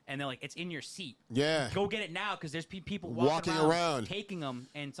 And they're like, it's in your seat. Yeah. Go get it now, because there's people walking around taking them,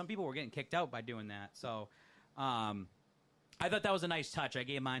 and some people were getting kicked out by doing that. So I thought that was a nice touch. I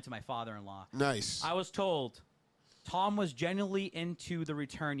gave mine to my father-in-law. Nice. I was told Tom was genuinely into the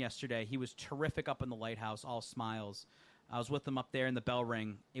return yesterday. He was terrific up in the lighthouse, all smiles. I was with him up there in the bell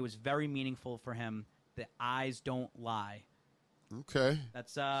ring. It was very meaningful for him. The eyes don't lie. Okay.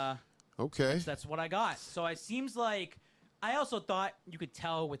 That's okay. That's what I got. So it seems like I also thought you could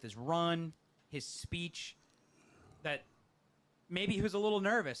tell with his run, his speech, that maybe he was a little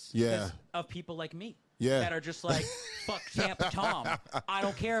nervous. Yeah. Of people like me. Yeah. That are just like, fuck Tampa Tom. I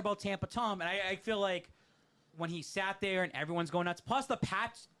don't care about Tampa Tom. And I feel like when he sat there and everyone's going nuts, plus the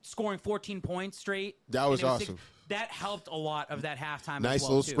Pats scoring 14 points straight. That was awesome. That helped a lot of that halftime. Nice as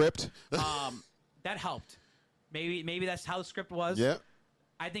well, little too. script. That helped. Maybe that's how the script was. Yeah.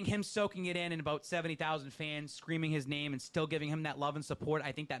 I think him soaking it in and about 70,000 fans screaming his name and still giving him that love and support,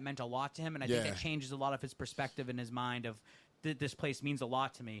 I think that meant a lot to him, and I think that changes a lot of his perspective in his mind of this place means a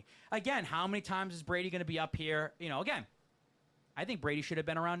lot to me. Again, how many times is Brady going to be up here? Again, I think Brady should have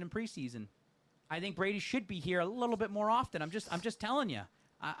been around in preseason. I think Brady should be here a little bit more often. I'm just telling you.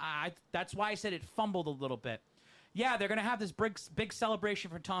 That's why I said it fumbled a little bit. Yeah, they're going to have this big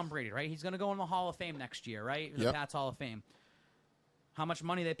celebration for Tom Brady, right? He's going to go in the Hall of Fame next year, right? The Pats Hall of Fame. How much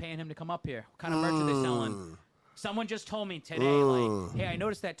money are they paying him to come up here? What kind of merch are they selling? Someone just told me today, hey, I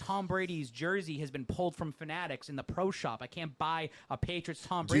noticed that Tom Brady's jersey has been pulled from Fanatics in the pro shop. I can't buy a Patriots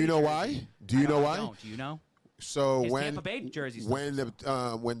Tom Brady jersey. Do you know jersey. why? Do you know why? I don't. Do you know? So His Tampa Bay jerseys. When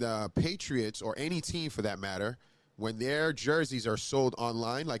the Patriots, or any team for that matter, when their jerseys are sold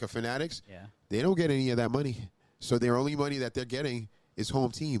online, like a Fanatics, they don't get any of that money. So their only money that they're getting is home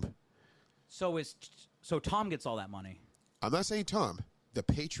team. So Tom gets all that money. I'm not saying Tom. The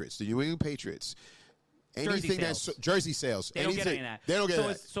Patriots, the New England Patriots. Anything jersey sales. They don't get any of that. They don't get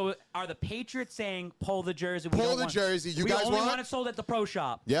that. So are the Patriots saying pull the jersey? Pull the jersey. You guys we only want it sold at the pro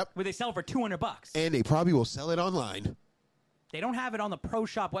shop. Yep. Where they sell for $200. And they probably will sell it online. They don't have it on the pro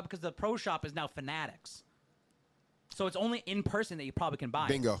shop web because the pro shop is now Fanatics. So it's only in person that you probably can buy.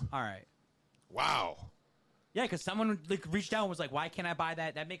 Bingo. All right. Wow. Yeah, because someone reached out and was like, "Why can't I buy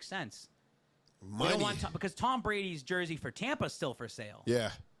that? That makes sense." Money. We don't want because Tom Brady's jersey for Tampa is still for sale.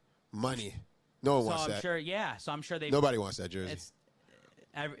 Yeah, money. No one wants that. So I'm sure they. Nobody wants that jersey. It's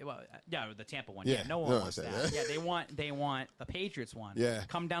the Tampa one. Yeah, no one wants that. Yeah, they want the Patriots one. Yeah,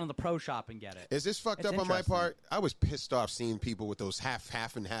 come down to the pro shop and get it. Is this fucked up on my part? I was pissed off seeing people with those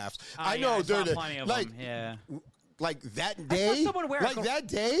half and halves. I know I saw plenty of them. Yeah. Like that day? That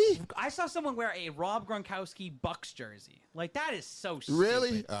day? I saw someone wear a Rob Gronkowski Bucks jersey. Like, that is so stupid.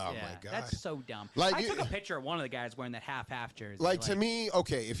 Really? Oh, my God. That's so dumb. I took a picture of one of the guys wearing that half jersey. To me,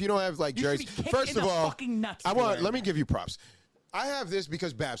 okay, if you don't have, jersey. First of all, let me give you props. I have this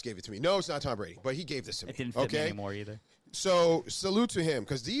because Babz gave it to me. No, it's not Tom Brady, but he gave this to me. It didn't fit me anymore either. So, salute to him,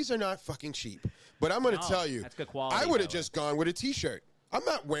 because these are not fucking cheap. But I'm going to tell you, that's good quality, I would have just gone with a T-shirt. I'm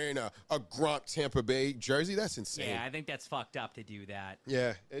not wearing a Gronk Tampa Bay jersey. That's insane. Yeah, I think that's fucked up to do that.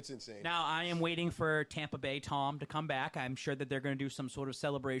 Yeah, it's insane. Now, I am waiting for Tampa Bay Tom to come back. I'm sure that they're going to do some sort of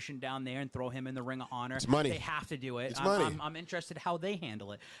celebration down there and throw him in the Ring of Honor. It's money. They have to do it. It's money. I'm interested how they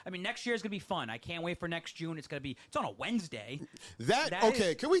handle it. I mean, next year is going to be fun. I can't wait for next June. It's on a Wednesday.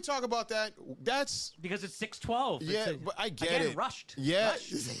 Can we talk about that? That's because it's 6/12. Yeah, but I get it. Rushed. Yeah.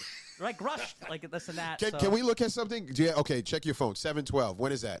 Rushed, like this and that. Can we look at something? Yeah, okay, check your phone. 7/12.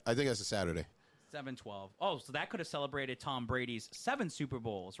 When is that? I think that's a Saturday. 7-12. Oh, so that could have celebrated Tom Brady's 7 Super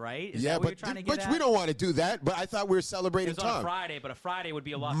Bowls, right? Is Yeah, that what you're trying to get but at? we don't want to do that. But I thought we were celebrating It was on a Tom. Friday, but a Friday would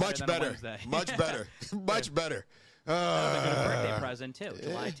be a lot Much better than better. a Wednesday. Much better. Much better. That was a good birthday present, too.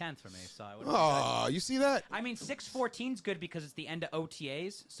 July 10th for me. So I would. Oh, you see that? I mean, 6/14 is good because it's the end of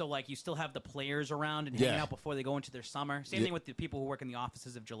OTAs, so like you still have the players around and hanging out before they go into their summer. Same thing with the people who work in the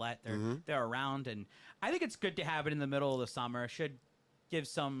offices of Gillette; they're around, and I think it's good to have it in the middle of the summer. It should give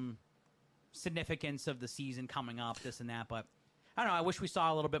some significance of the season coming up, this and that. But I don't know. I wish we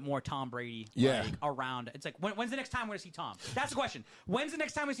saw a little bit more Tom Brady around. It's like when's the next time we're going to see Tom? That's the question. When's the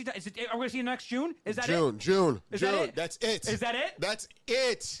next time we see Tom? Are we going to see him next June? Is that it? June. Is that it? That's it. Is that it? That's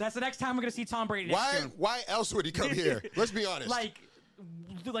it. That's the next time we're going to see Tom Brady next June. Why else would he come here? Let's be honest. Like,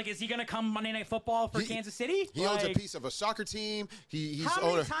 is he going to come Monday Night Football for Kansas City? He owns a piece of a soccer team. He's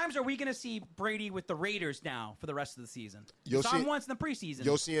how many times are we going to see Brady with the Raiders now for the rest of the season? You'll saw see him once in the preseason.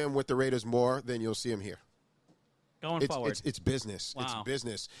 You'll see him with the Raiders more than you'll see him here. Going forward. It's business. Wow. It's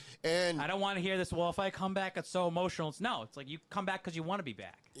business. And I don't want to hear this, well, if I come back, it's so emotional. It's like you come back because you want to be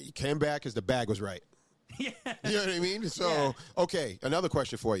back. he came back because the bag was right. Yeah. You know what I mean? So, okay, another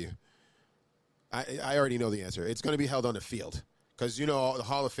question for you. I already know the answer. It's going to be held on the field. Because, the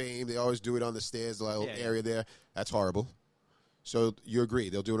Hall of Fame, they always do it on the stairs, the little area there. That's horrible. So you agree.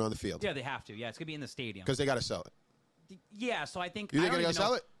 They'll do it on the field. Yeah, they have to. Yeah, it's going to be in the stadium. Because they got to sell it. Yeah, so I think... You think they're going to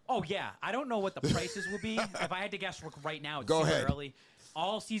sell it? Oh, yeah. I don't know what the prices will be. If I had to guess right now, it's Go super ahead. early.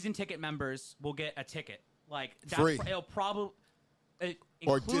 All season ticket members will get a ticket. Like Free. It'll probably...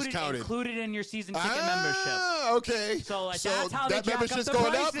 Or discounted. Included in your season ticket membership. Okay. So that's how they jack up the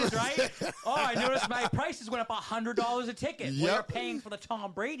prices, right? Oh, I noticed my prices went up $100 a ticket. Yep. We're paying for the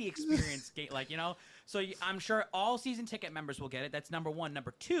Tom Brady experience, So I'm sure all season ticket members will get it. That's number one.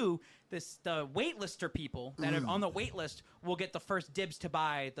 Number two, the waitlister people that are on the wait list will get the first dibs to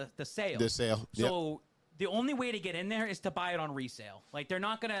buy the sale. The sale. So the only way to get in there is to buy it on resale. Like they're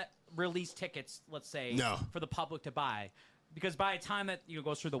not going to release tickets, let's say, for the public to buy. Because by the time that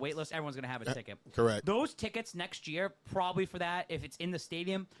goes through the wait list, everyone's going to have a ticket. Correct. Those tickets next year, probably for that, if it's in the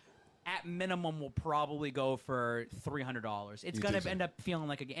stadium, at minimum will probably go for $300. It's going to end up feeling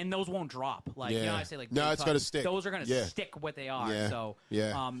like and those won't drop. Like I say, like no, it's going to stick. Those are going to stick what they are. Yeah. So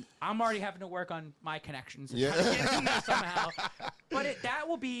I'm already having to work on my connections and Yeah. try to get in there somehow.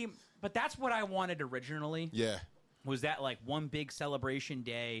 But that's what I wanted originally. Yeah. Was that like one big celebration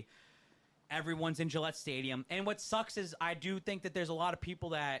day? Everyone's in Gillette Stadium, and what sucks is I do think that there's a lot of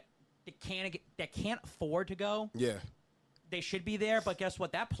people that can't afford to go. Yeah. They should be there, but guess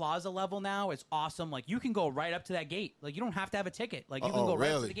what? That plaza level now is awesome. Like you can go right up to that gate. Like you don't have to have a ticket. Like you can go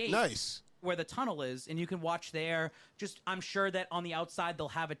right up to the gate. Nice. Where the tunnel is, and you can watch there. Just I'm sure that on the outside they'll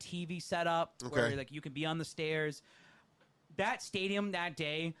have a TV set up where like you can be on the stairs. That stadium that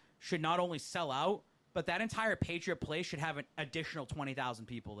day should not only sell out, but that entire Patriot place should have an additional 20,000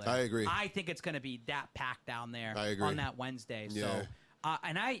 people there. I agree. I think it's going to be that packed down there I agree. on that Wednesday. Yeah. So,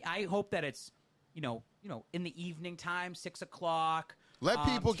 and I hope that it's, in the evening time, 6 o'clock. Let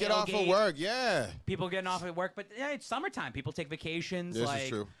people get off of work. Yeah. People getting off of work, but it's summertime. People take vacations. This is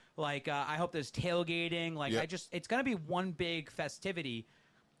true. Like I hope there's tailgating. Like it's going to be one big festivity.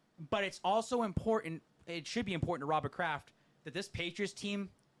 But it's also important. It should be important to Robert Kraft that this Patriots team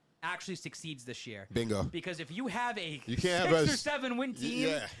actually succeeds this year. Bingo. Because if you have a You can't 6 have or 7 win team,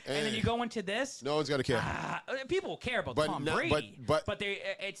 and then you go into this, no one's gonna care. people will care about Tom Brady, but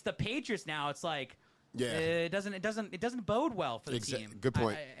it's the Patriots now. It's like Yeah. it doesn't bode well for the team. Good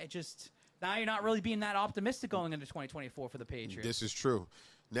point. It just now you're not really being that optimistic going into 2024 for the Patriots. This is true.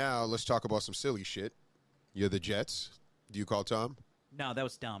 Now let's talk about some silly shit. You're the Jets. Do you call Tom? No, that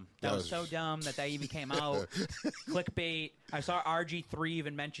was dumb. That was so dumb that even came out. Clickbait. I saw RG3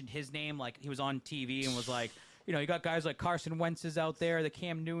 even mentioned his name. Like, he was on TV and was like, you got guys like Carson Wentz's out there, the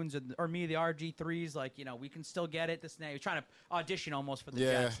Cam Newtons, or me, the RG3s. Like, we can still get it. This and that. He was trying to audition almost for the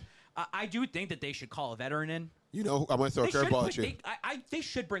Jets. I do think that they should call a veteran in. I'm going to throw a curveball at you. They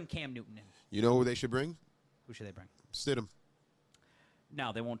should bring Cam Newton in. You know who they should bring? Who should they bring? Stidham.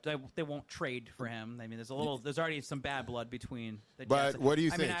 No, they won't. They won't trade for him. I mean, there's already some bad blood between the But Jets. what do you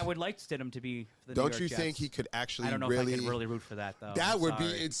think? I mean, I would like Stidham to be for the Don't New York you Jets. think he could actually I don't know really... if I could really root for that, though. That I'm would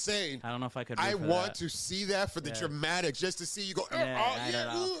sorry. be insane. I don't know if I could root I for want that. to see that for the dramatics, just to see you go,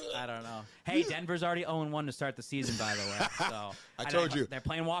 I don't know. Hey, Denver's already 0-1 to start the season, by the way. So I told you. They're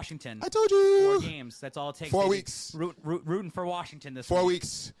playing Washington. I told you. 4 games. That's all it takes. 4 weeks. Rooting for Washington this 4 week.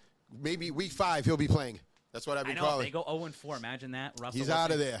 weeks. Maybe week 5 he'll be playing. That's what I've been calling. They go 0-4. Imagine that. Russell. He's out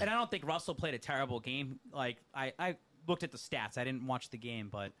of there. And I don't think Russell played a terrible game. Like I looked at the stats. I didn't watch the game,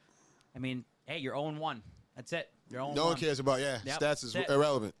 but I mean, hey, you're 0-1. That's it. You're No one cares about, Yep. stats is That's it.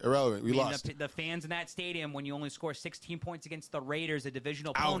 irrelevant. We lost. The fans in that stadium, when you only score 16 points against the Raiders, a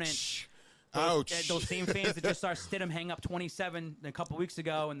divisional opponent. Ouch. Those same fans that just saw Stidham hang up 27 a couple weeks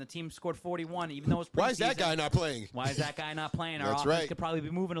ago, and the team scored 41, even though it was preseason. Why is that guy not playing? Our That's offense right. could probably be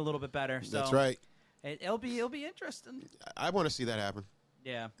moving a little bit better. So That's right. It'll be interesting. I want to see that happen.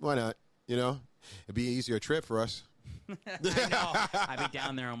 Yeah. Why not? It'd be an easier trip for us. I know. I'd be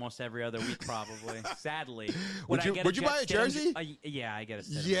down there almost every other week, probably. Sadly. Would you buy a jersey? Yeah, I get a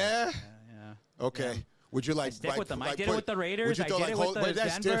Stidham. Yeah? Yeah. Okay. Yeah. Would you stick with them. I did it with the Raiders. Would you I throw did it with the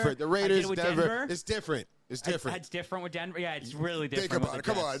that's Denver. different. The I did Raiders, it with Denver. Denver. It's different. It's different. It's different with Denver. Yeah, it's really different. Think about with it.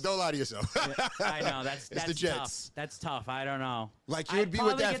 the Come on. Jets. Don't lie to yourself. I know. That's the Jets. tough. That's tough. I don't know. Like you would be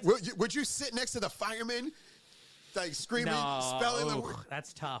with that. Would you sit next to the firemen? Like screaming, spelling the word.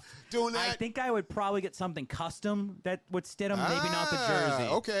 That's tough. Doing that? I think I would probably get something custom that would Stidham. Maybe not the jersey.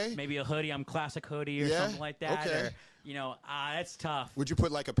 Okay. Maybe a hoodie. I'm classic hoodie or something like that. Okay. Or, that's tough. Would you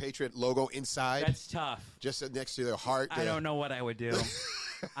put like a Patriot logo inside? That's tough. Just next to their heart? I don't know what I would do.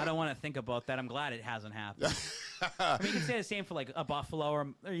 I don't want to think about that. I'm glad it hasn't happened. I mean, you can say the same for like a Buffalo or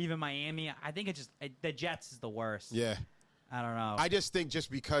even Miami. I think the Jets is the worst. Yeah. I don't know. I just think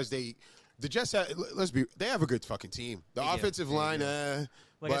just because the Jets, they have a good fucking team. The offensive line, I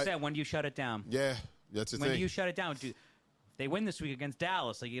said, when do you shut it down? Yeah, that's the thing. When do you shut it down? They win this week against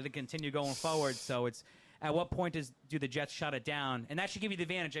Dallas. Like, you got to continue going forward. So it's at what point do the Jets shut it down? And that should give you the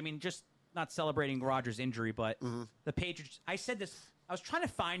advantage. I mean, just not celebrating Rodgers' injury, but the Patriots. I said this. I was trying to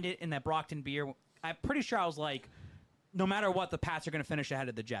find it in that Brockton beer. I'm pretty sure I was like, no matter what, the Pats are going to finish ahead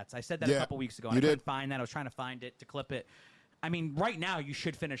of the Jets. I said that a couple weeks ago. I couldn't find that. I was trying to find it to clip it. I mean, right now you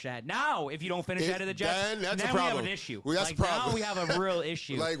should finish ahead. Now, if you don't finish ahead of the Jets, then that's now a problem. We have an issue. That's a problem. Now we have a real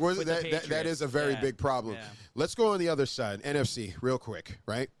issue. That is a very big problem. Yeah. Let's go on the other side, NFC, real quick,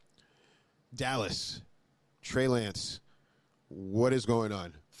 right? Dallas, Trey Lance, what is going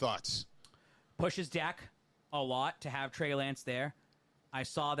on? Thoughts? Pushes Dak a lot to have Trey Lance there. I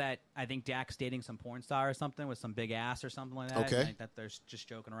saw that. I think Dak's dating some porn star or something with some big ass or something like that. Okay. I think that they're just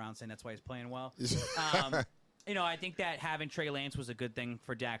joking around saying that's why he's playing well. I think that having Trey Lance was a good thing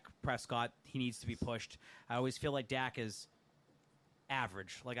for Dak Prescott. He needs to be pushed. I always feel like Dak is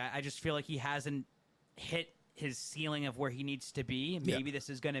average. Like, I just feel like he hasn't hit his ceiling of where he needs to be. Maybe this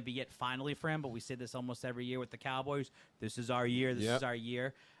is going to be it finally for him, but we say this almost every year with the Cowboys. This is our year. This is our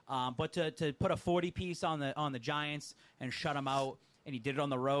year. But to put a 40-piece on the Giants and shut them out, and he did it on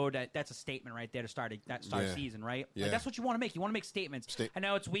the road, that's a statement right there to start season, right? Yeah. Like, that's what you want to make. You want to make statements. I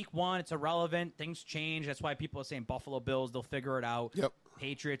know it's week one. It's irrelevant. Things change. That's why people are saying Buffalo Bills, they'll figure it out. Yep.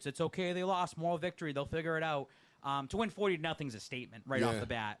 Patriots, it's okay. They lost. Moral victory. They'll figure it out. To win 40-0 is a statement right off the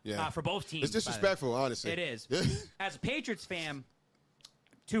bat for both teams. It's disrespectful, honestly. It is. As a Patriots fan,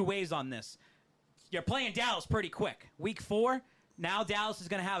 two ways on this. You're playing Dallas pretty quick. Week 4, now Dallas is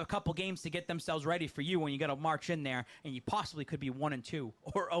going to have a couple games to get themselves ready for you when you got to march in there, and you possibly could be 1-2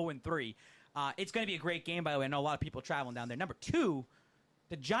 or 0-3. It's going to be a great game, by the way. I know a lot of people traveling down there. Number 2,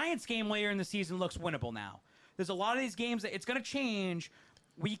 the Giants game later in the season looks winnable now. There's a lot of these games that it's going to change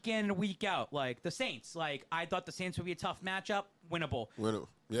week in, week out. Like the Saints. Like, I thought the Saints would be a tough matchup. Winnable.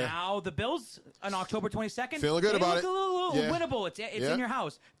 Yeah. Now the Bills on October 22nd. Feeling good about it. A little winnable. It's in your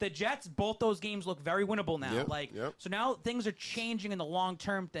house. The Jets, both those games look very winnable now. So now things are changing in the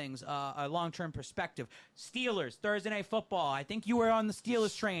long-term things, a long-term perspective. Steelers, Thursday Night Football. I think you were on the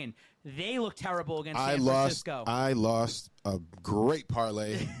Steelers train. They look terrible against San Francisco. I lost a great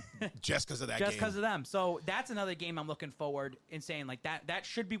parlay just because of that game. Just because of them. So that's another game I'm looking forward and saying, like, that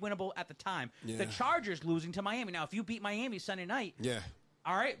should be winnable at the time. Yeah. The Chargers losing to Miami. Now, if you beat Miami Sunday night,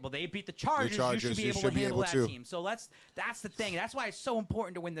 all right, well, they beat the Chargers. You should be able to handle that team. So that's the thing. That's why it's so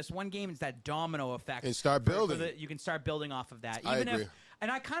important to win this one game. It's that domino effect. And start building. You can start building off of that. I agree.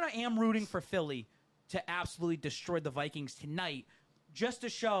 And I kind of am rooting for Philly to absolutely destroy the Vikings tonight, just to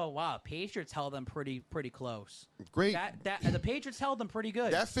show, wow, Patriots held them pretty close. Great. The Patriots held them pretty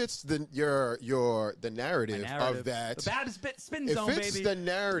good. That fits the narrative of that. The bad spin it zone, fits baby. the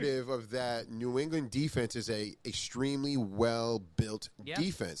narrative of that New England defense is a extremely well-built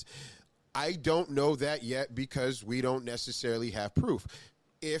defense. I don't know that yet because we don't necessarily have proof.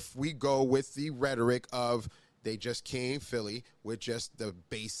 If we go with the rhetoric of they just came Philly with just the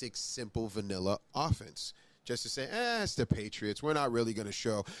basic, simple, vanilla offense. Just to say, it's the Patriots. We're not really going to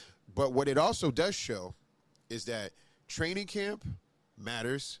show. But what it also does show is that training camp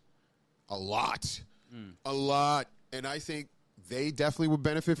matters a lot. A lot. And I think they definitely would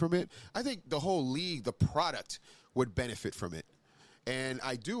benefit from it. I think the whole league, the product, would benefit from it. And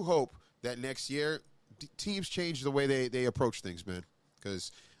I do hope that next year teams change the way they approach things, man.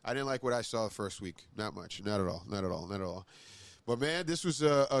 Because I didn't like what I saw the first week. Not much. Not at all. Not at all. Not at all. But, man, this was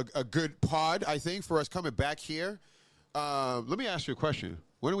a good pod, I think, for us coming back here. Let me ask you a question.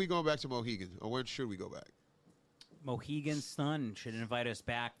 When are we going back to Mohegan, or when should we go back? Mohegan's son should invite us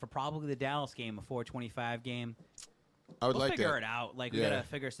back for probably the Dallas game, a 4:25 game. I would we'll like figure that. it out. Like, we got to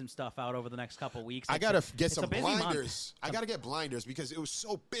figure some stuff out over the next couple of weeks. I got to get some blinders. I got to get blinders because it was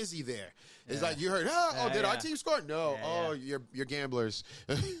so busy there. It's like you heard, did our team score? No. You're gamblers.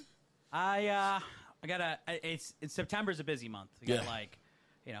 I got to – September's a busy month. We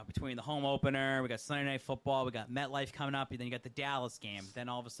got, between the home opener, we got Sunday Night Football, we got MetLife coming up, and then you got the Dallas game. Then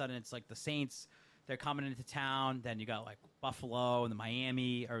all of a sudden it's like the Saints – they're coming into town. Then you got like Buffalo and the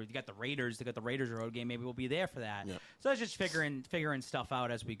Miami, or you got the Raiders. They got the Raiders road game. Maybe we'll be there for that. Yeah. So it's just figuring stuff out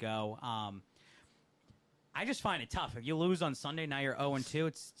as we go. I just find it tough. If you lose on Sunday, now you're 0-2.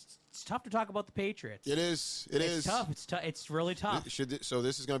 It's tough to talk about the Patriots. It is. It's tough. It's really tough. So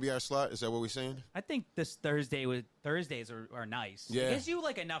this is going to be our slot? Is that what we're saying? I think this Thursdays are nice. Yeah. It gives you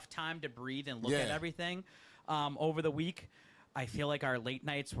like enough time to breathe and look at everything over the week. I feel like our late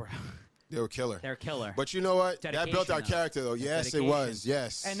nights were. They were killer. They're killer. But you know what? That built our character, though. Yes, it was.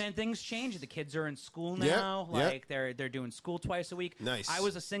 Yes. And then things change. The kids are in school now. They're doing school twice a week. Nice. I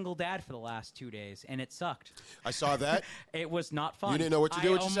was a single dad for the last 2 days, and it sucked. I saw that. It was not fun. You didn't know what to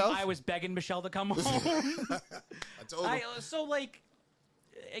do with yourself? I was begging Michelle to come home. I told her.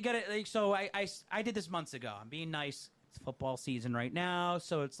 I did this months ago. I'm being nice. It's football season right now,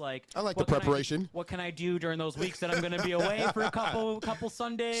 so it's like I like the preparation. What can I do during those weeks that I'm going to be away for a couple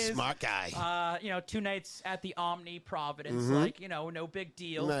Sundays? Smart guy. 2 nights at the Omni Providence, no big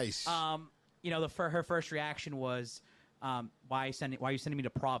deal. Nice. Her first reaction was, why are you sending me to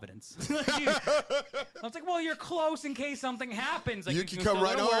Providence? I was like, well, you're close in case something happens. Like, you can come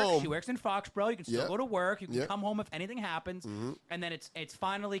right home. She works in Foxborough. You can still go to work. You can come home if anything happens. And then it's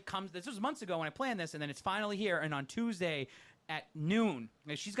finally comes. This was months ago when I planned this, and then it's finally here. And on Tuesday at noon,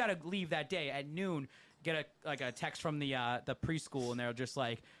 she's got to leave that day at noon. Get a text from the preschool, and they're just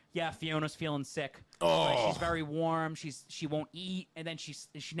like, yeah, Fiona's feeling sick. Like, she's very warm. She won't eat, and then she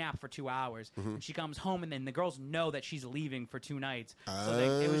napped for 2 hours. And she comes home, and then the girls know that she's leaving for 2 nights. So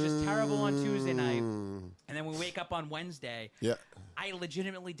it was just terrible on Tuesday night. And then we wake up on Wednesday. Yeah. I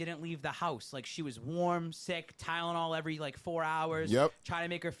legitimately didn't leave the house. Like, she was warm, sick, Tylenol every 4 hours. Yep. Trying to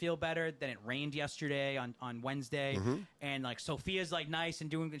make her feel better. Then it rained yesterday on Wednesday, and Sophia's nice and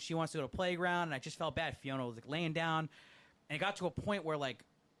doing. She wants to go to the playground, and I just felt bad. Fiona was laying down, and it got to a point where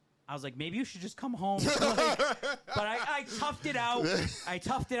I was like, maybe you should just come home. But I toughed it out.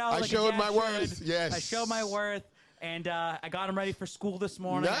 I showed my worth. Yes. I showed my worth. And I got them ready for school this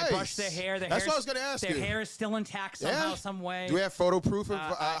morning. Nice. I brushed their hair. That's what I was going to ask you. Their hair is still intact somehow, some way. Do we have photo proof of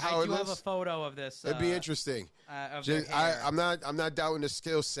how it looks? I do have a photo of this. It'd be interesting. Of their hair. I'm not doubting the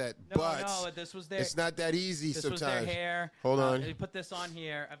skill set, but this was their, it's not that easy this sometimes. Was their hair. Hold on. They put this on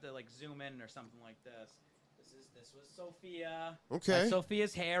here. I have to zoom in or something like this. This was Sophia. Okay. That's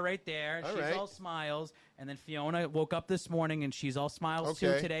Sophia's hair right there. She's all smiles. And then Fiona woke up this morning, and she's all smiles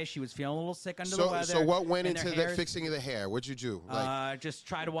too today. She was feeling a little sick under the weather. So what went into the fixing of the hair? What'd you do? Just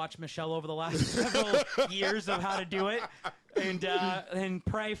try to watch Michelle over the last several years of how to do it. And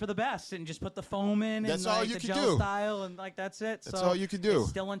pray for the best, and just put the foam in. That's and all you the can gel do. Style, and that's it. That's all you can do. It's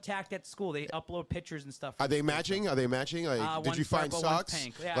still intact at school. They upload pictures and stuff. Are they matching? Did you find socks?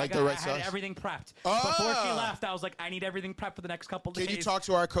 Pink. Yeah, the right I had socks? everything prepped. Before she left, I was like, I need everything prepped for the next couple days. Can you talk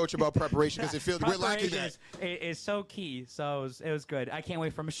to our coach about preparation? Because we're lacking that. Is so key. So it was good. I can't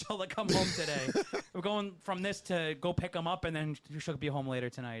wait for Michelle to come home today. We're going from this to go pick them up, and then she'll be home later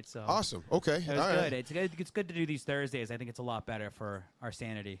tonight. So awesome. Okay, it was good. It's good to do these Thursdays. I think it's a lot better for our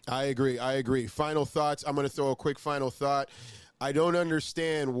sanity. I agree. Final thoughts. I'm going to throw a quick final thought. I don't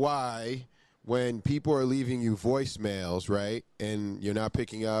understand why when people are leaving you voicemails, right, and you're not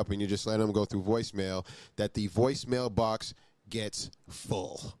picking up and you're just letting them go through voicemail, that the voicemail box gets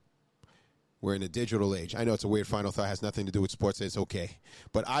full. We're in a digital age. I know it's a weird final thought. It has nothing to do with sports. It's okay.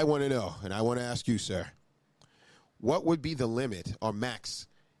 But I want to know, and I want to ask you, sir, what would be the limit or max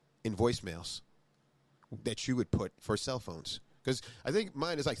in voicemails that you would put for cell phones? Because I think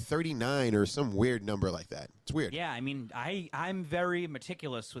mine is 39 or some weird number like that. It's weird. Yeah, I mean, I'm very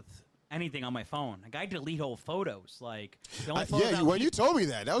meticulous with anything on my phone. I delete whole photos. The only photos you told me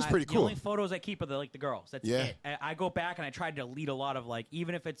that. That was pretty cool. The only photos I keep are the girls. That's it. I go back and I try to delete a lot of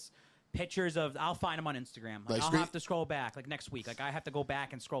even if it's pictures of. I'll find them on Instagram. Like, I'll have to scroll back like next week. Like I have to go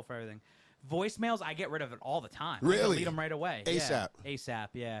back and scroll for everything. Voicemails, I get rid of it all the time. Really? I delete them right away. ASAP. Yeah. ASAP.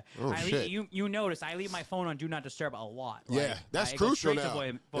 Yeah. Oh, shit. You notice I leave my phone on Do Not Disturb a lot. Yeah, like, that's I crucial go now.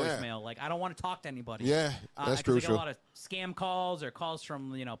 straight to voicemail. Like I don't want to talk to anybody. Yeah, that's 'cause crucial. I get a lot of scam calls or calls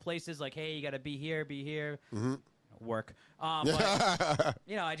from places like, hey, you got to be here, Mm-hmm. work. But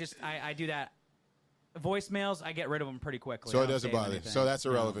I do that. Voicemails, I get rid of them pretty quickly. So it doesn't bother you. So that's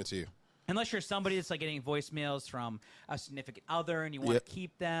irrelevant to you. Unless you're somebody that's like getting voicemails from a significant other and you want to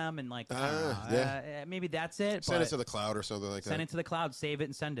keep them and like, I don't know, maybe that's it. Send it to the cloud or something like that. Send it to the cloud, save it,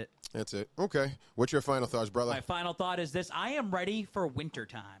 and send it. That's it. Okay. What's your final thoughts, brother? My final thought is this. I am ready for winter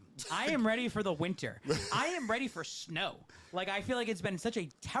time. I am ready for the winter. I am ready for snow. Like, I feel like it's been such a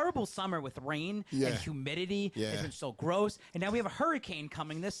terrible summer with rain and humidity. Yeah. It's been so gross. And now we have a hurricane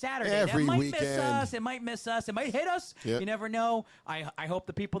coming this Saturday. Every that might weekend. miss us. It might miss us. It might hit us. Yep. You never know. I hope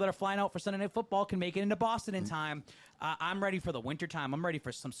the people that are flying out for Sunday Night Football can make it into Boston in time. I'm ready for the winter time. I'm ready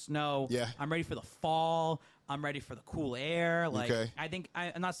for some snow. Yeah. I'm ready for the fall. I'm ready for the cool air. Like, Okay. I think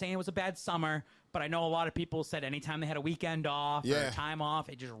I'm not saying it was a bad summer, but I know a lot of people said anytime they had a weekend off or time off,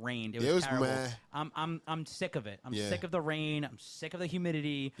 it just rained. It was terrible. meh. I'm sick of it. I'm sick of the rain. I'm sick of the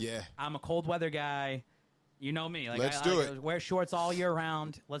humidity. Yeah. I'm a cold weather guy. You know me. Like, Let's I do it. Wear shorts all year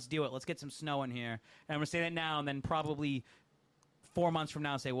round. Let's do it. Let's get some snow in here. And I'm gonna say that now, and then probably 4 months from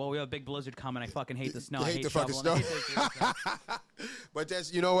now say, well, we have a big blizzard coming. I fucking hate the snow. You I hate the fucking shoveling. snow. But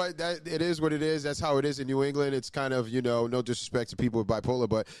that's, you know what, it is what it is. That's how it is in New England. It's kind of, no disrespect to people with bipolar,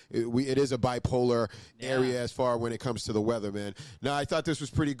 but it is a bipolar area as far when it comes to the weather, man. Now, I thought this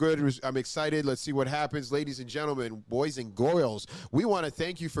was pretty good. I'm excited. Let's see what happens. Ladies and gentlemen, boys and girls, we want to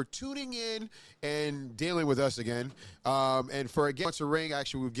thank you for tuning in and dealing with us again. And for again, sponsor ring,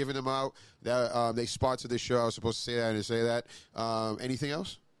 actually, we've given them out. They sponsored this show. I was supposed to say that. I didn't say that. Anything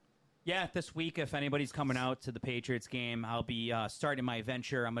else? Yeah, this week, if anybody's coming out to the Patriots game, I'll be starting my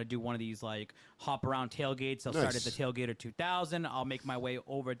venture. I'm going to do one of these, like, hop-around tailgates. I'll start at the Tailgater 2000. I'll make my way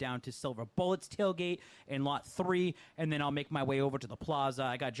over down to Silver Bullets Tailgate in Lot 3, and then I'll make my way over to the Plaza.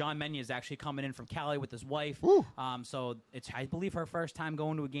 I got John Menyes actually coming in from Cali with his wife. So it's, I believe, her first time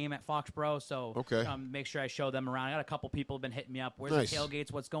going to a game at Foxborough. So make sure I show them around. I got a couple people have been hitting me up. Where's the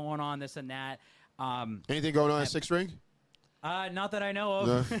tailgates? What's going on? This and that. Anything going on at Sixth Ring? Not that I know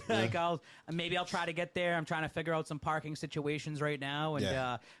of. Like I'll try to get there. I'm trying to figure out some parking situations right now,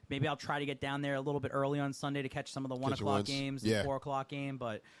 and maybe I'll try to get down there a little bit early on Sunday to catch some of the 1 o'clock games, the 4 o'clock game.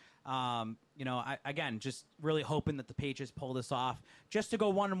 But again, just really hoping that the Patriots pull this off, just to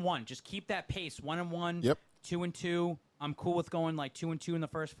go 1-1. Just keep that pace, 1-1, 2-2. I'm cool with going like 2-2 in the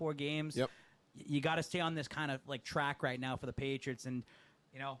first 4 games. Yep. You got to stay on this kind of like track right now for the Patriots, and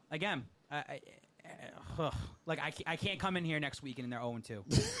again. I can't come in here next week and they're 0-2.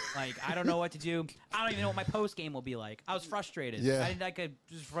 Like, I don't know what to do. I don't even know what my post game will be like. I was frustrated. Yeah. I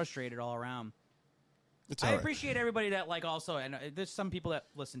just frustrated all around. I appreciate everybody that also, and there's some people that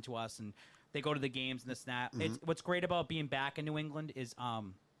listen to us and they go to the games and this and that. It's what's great about being back in New England is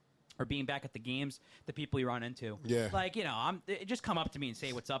or being back at the games, the people you run into. Yeah. Like, just come up to me and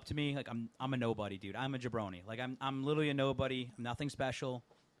say what's up to me. Like, I'm a nobody, dude. I'm a jabroni. Like, I'm literally a nobody. I'm nothing special.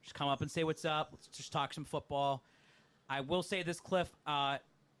 Just come up and say what's up. Let's just talk some football. I will say this, Cliff. I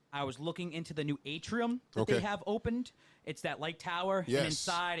was looking into the new atrium that they have opened. It's that light tower. Yes. And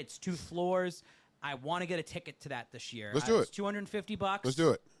inside, it's 2 floors. I want to get a ticket to that this year. Let's do it. It's $250. Let's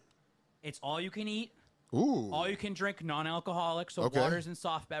do it. It's all you can eat. Ooh. All you can drink, non-alcoholic, so waters and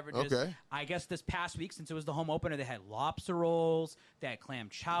soft beverages. Okay. I guess this past week, since it was the home opener, they had lobster rolls, they had clam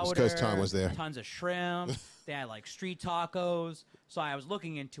chowder. Because Tom was there. Tons of shrimp. They had, like, street tacos. So I was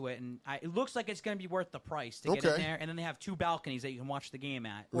looking into it, and it looks like it's going to be worth the price to get in there. And then they have 2 balconies that you can watch the game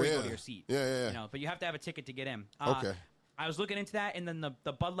at, or you go to your seat. Yeah. But you have to have a ticket to get in. Okay. I was looking into that, and then the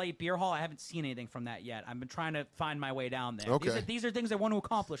Bud Light Beer Hall, I haven't seen anything from that yet. I've been trying to find my way down there. Okay. These are things I want to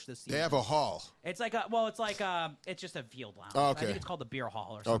accomplish this season. They have a hall. It's like it's just a field lounge. Oh, okay. I think it's called the Beer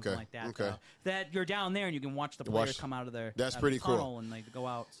Hall or something like that. Okay. That you're down there and you can watch the players come out of their That's pretty cool. tunnel and they go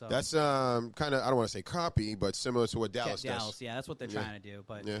out. So That's kind of, I don't want to say copy, but similar to what Dallas does. Dallas, yeah, that's what they're trying to do.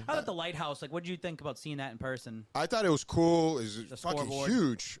 But how about the lighthouse? Like, what did you think about seeing that in person? I thought it was cool. It's fucking scoreboard.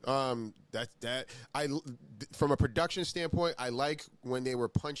 huge. From a production standpoint, I like when they were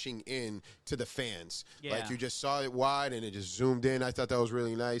punching in to the fans. Yeah. Like, you just saw it wide and it just zoomed in. I thought that was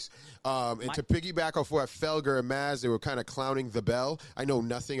really nice. And to piggyback off what Felger and Maz, they were kind of clowning the bell. I know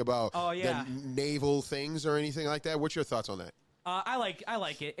nothing about the naval things or anything like that. What's your thoughts on that? I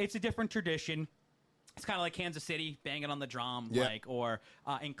like it. It's a different tradition. It's kind of like Kansas City banging on the drum, Yeah. like, or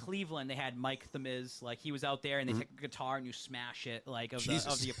in Cleveland they had Mike the Miz, like he was out there and they take a guitar and you smash it, like of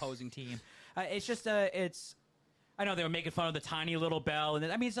the opposing team. It's just it's. I know they were making fun of the tiny little bell,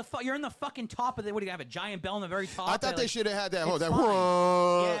 and I mean, you're in the fucking top of the. What do you have? A giant bell in the very top. I thought they should have had that. It's That fine.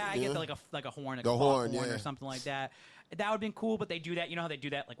 horn. Yeah, I get like a horn, like The a horn, horn yeah. or something like that. That would have been cool, but they do that. You know how they do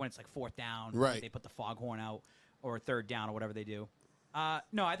that, like when it's like fourth down, Right? Like they put the foghorn out, or third down, or whatever they do.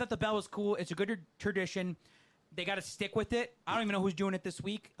 No, I thought the bell was cool. It's a good tradition. They got to stick with it. I don't even know who's doing it this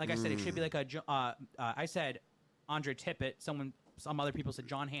week. Like I said, it should be like I said Andre Tippett. Some other people said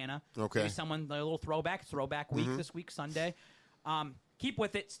John Hanna. Okay. Maybe someone, a little throwback week this week, Sunday. Keep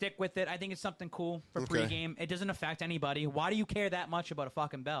with it. Stick with it. I think it's something cool for pregame. It doesn't affect anybody. Why do you care that much about a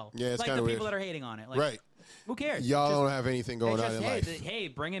fucking bell? Yeah, it's like kind the of people weird. that are hating on it. Like, Right. Who cares? Y'all don't have anything going on in life. Hey,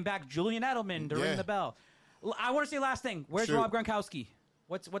 bringing back Julian Edelman to ring the bell. I want to say last thing. Where's Shoot. Rob Gronkowski?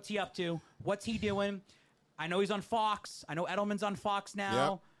 What's he up to? What's he doing? I know he's on Fox. I know Edelman's on Fox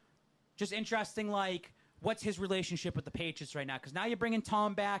now. Yep. Just interesting, like, what's his relationship with the Patriots right now? Because now you're bringing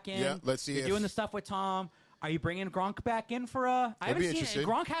Tom back in. Yeah, let's see You're if- doing the stuff with Tom. Are you bringing Gronk back in for a? I haven't be seen it. interesting.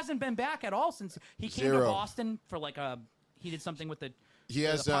 Gronk hasn't been back at all since he came to Zero. Boston for like a. He did something with the. He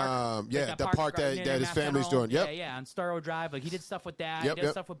has, the park, the park that his family's doing. Yep. Yeah, on Starro Drive. Like he did stuff with that. Yep, He did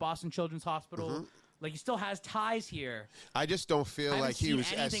yep. stuff with Boston Children's Hospital. Like he still has ties here. I just don't feel I haven't like he seen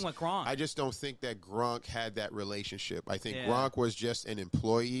was anything with Gronk. I just don't think that Gronk had that relationship. I think Yeah. Gronk was just an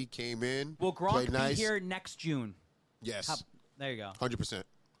employee, came in, Will Gronk played be nice. here next June? Yes, There you go. 100%,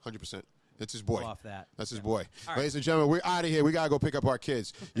 100%. That's his boy. Go off that. That's his boy. All right. Ladies and gentlemen, we're out of here. We gotta go pick up our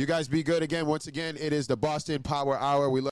kids. You guys be good again. Once again, it is the Boston Power Hour. We love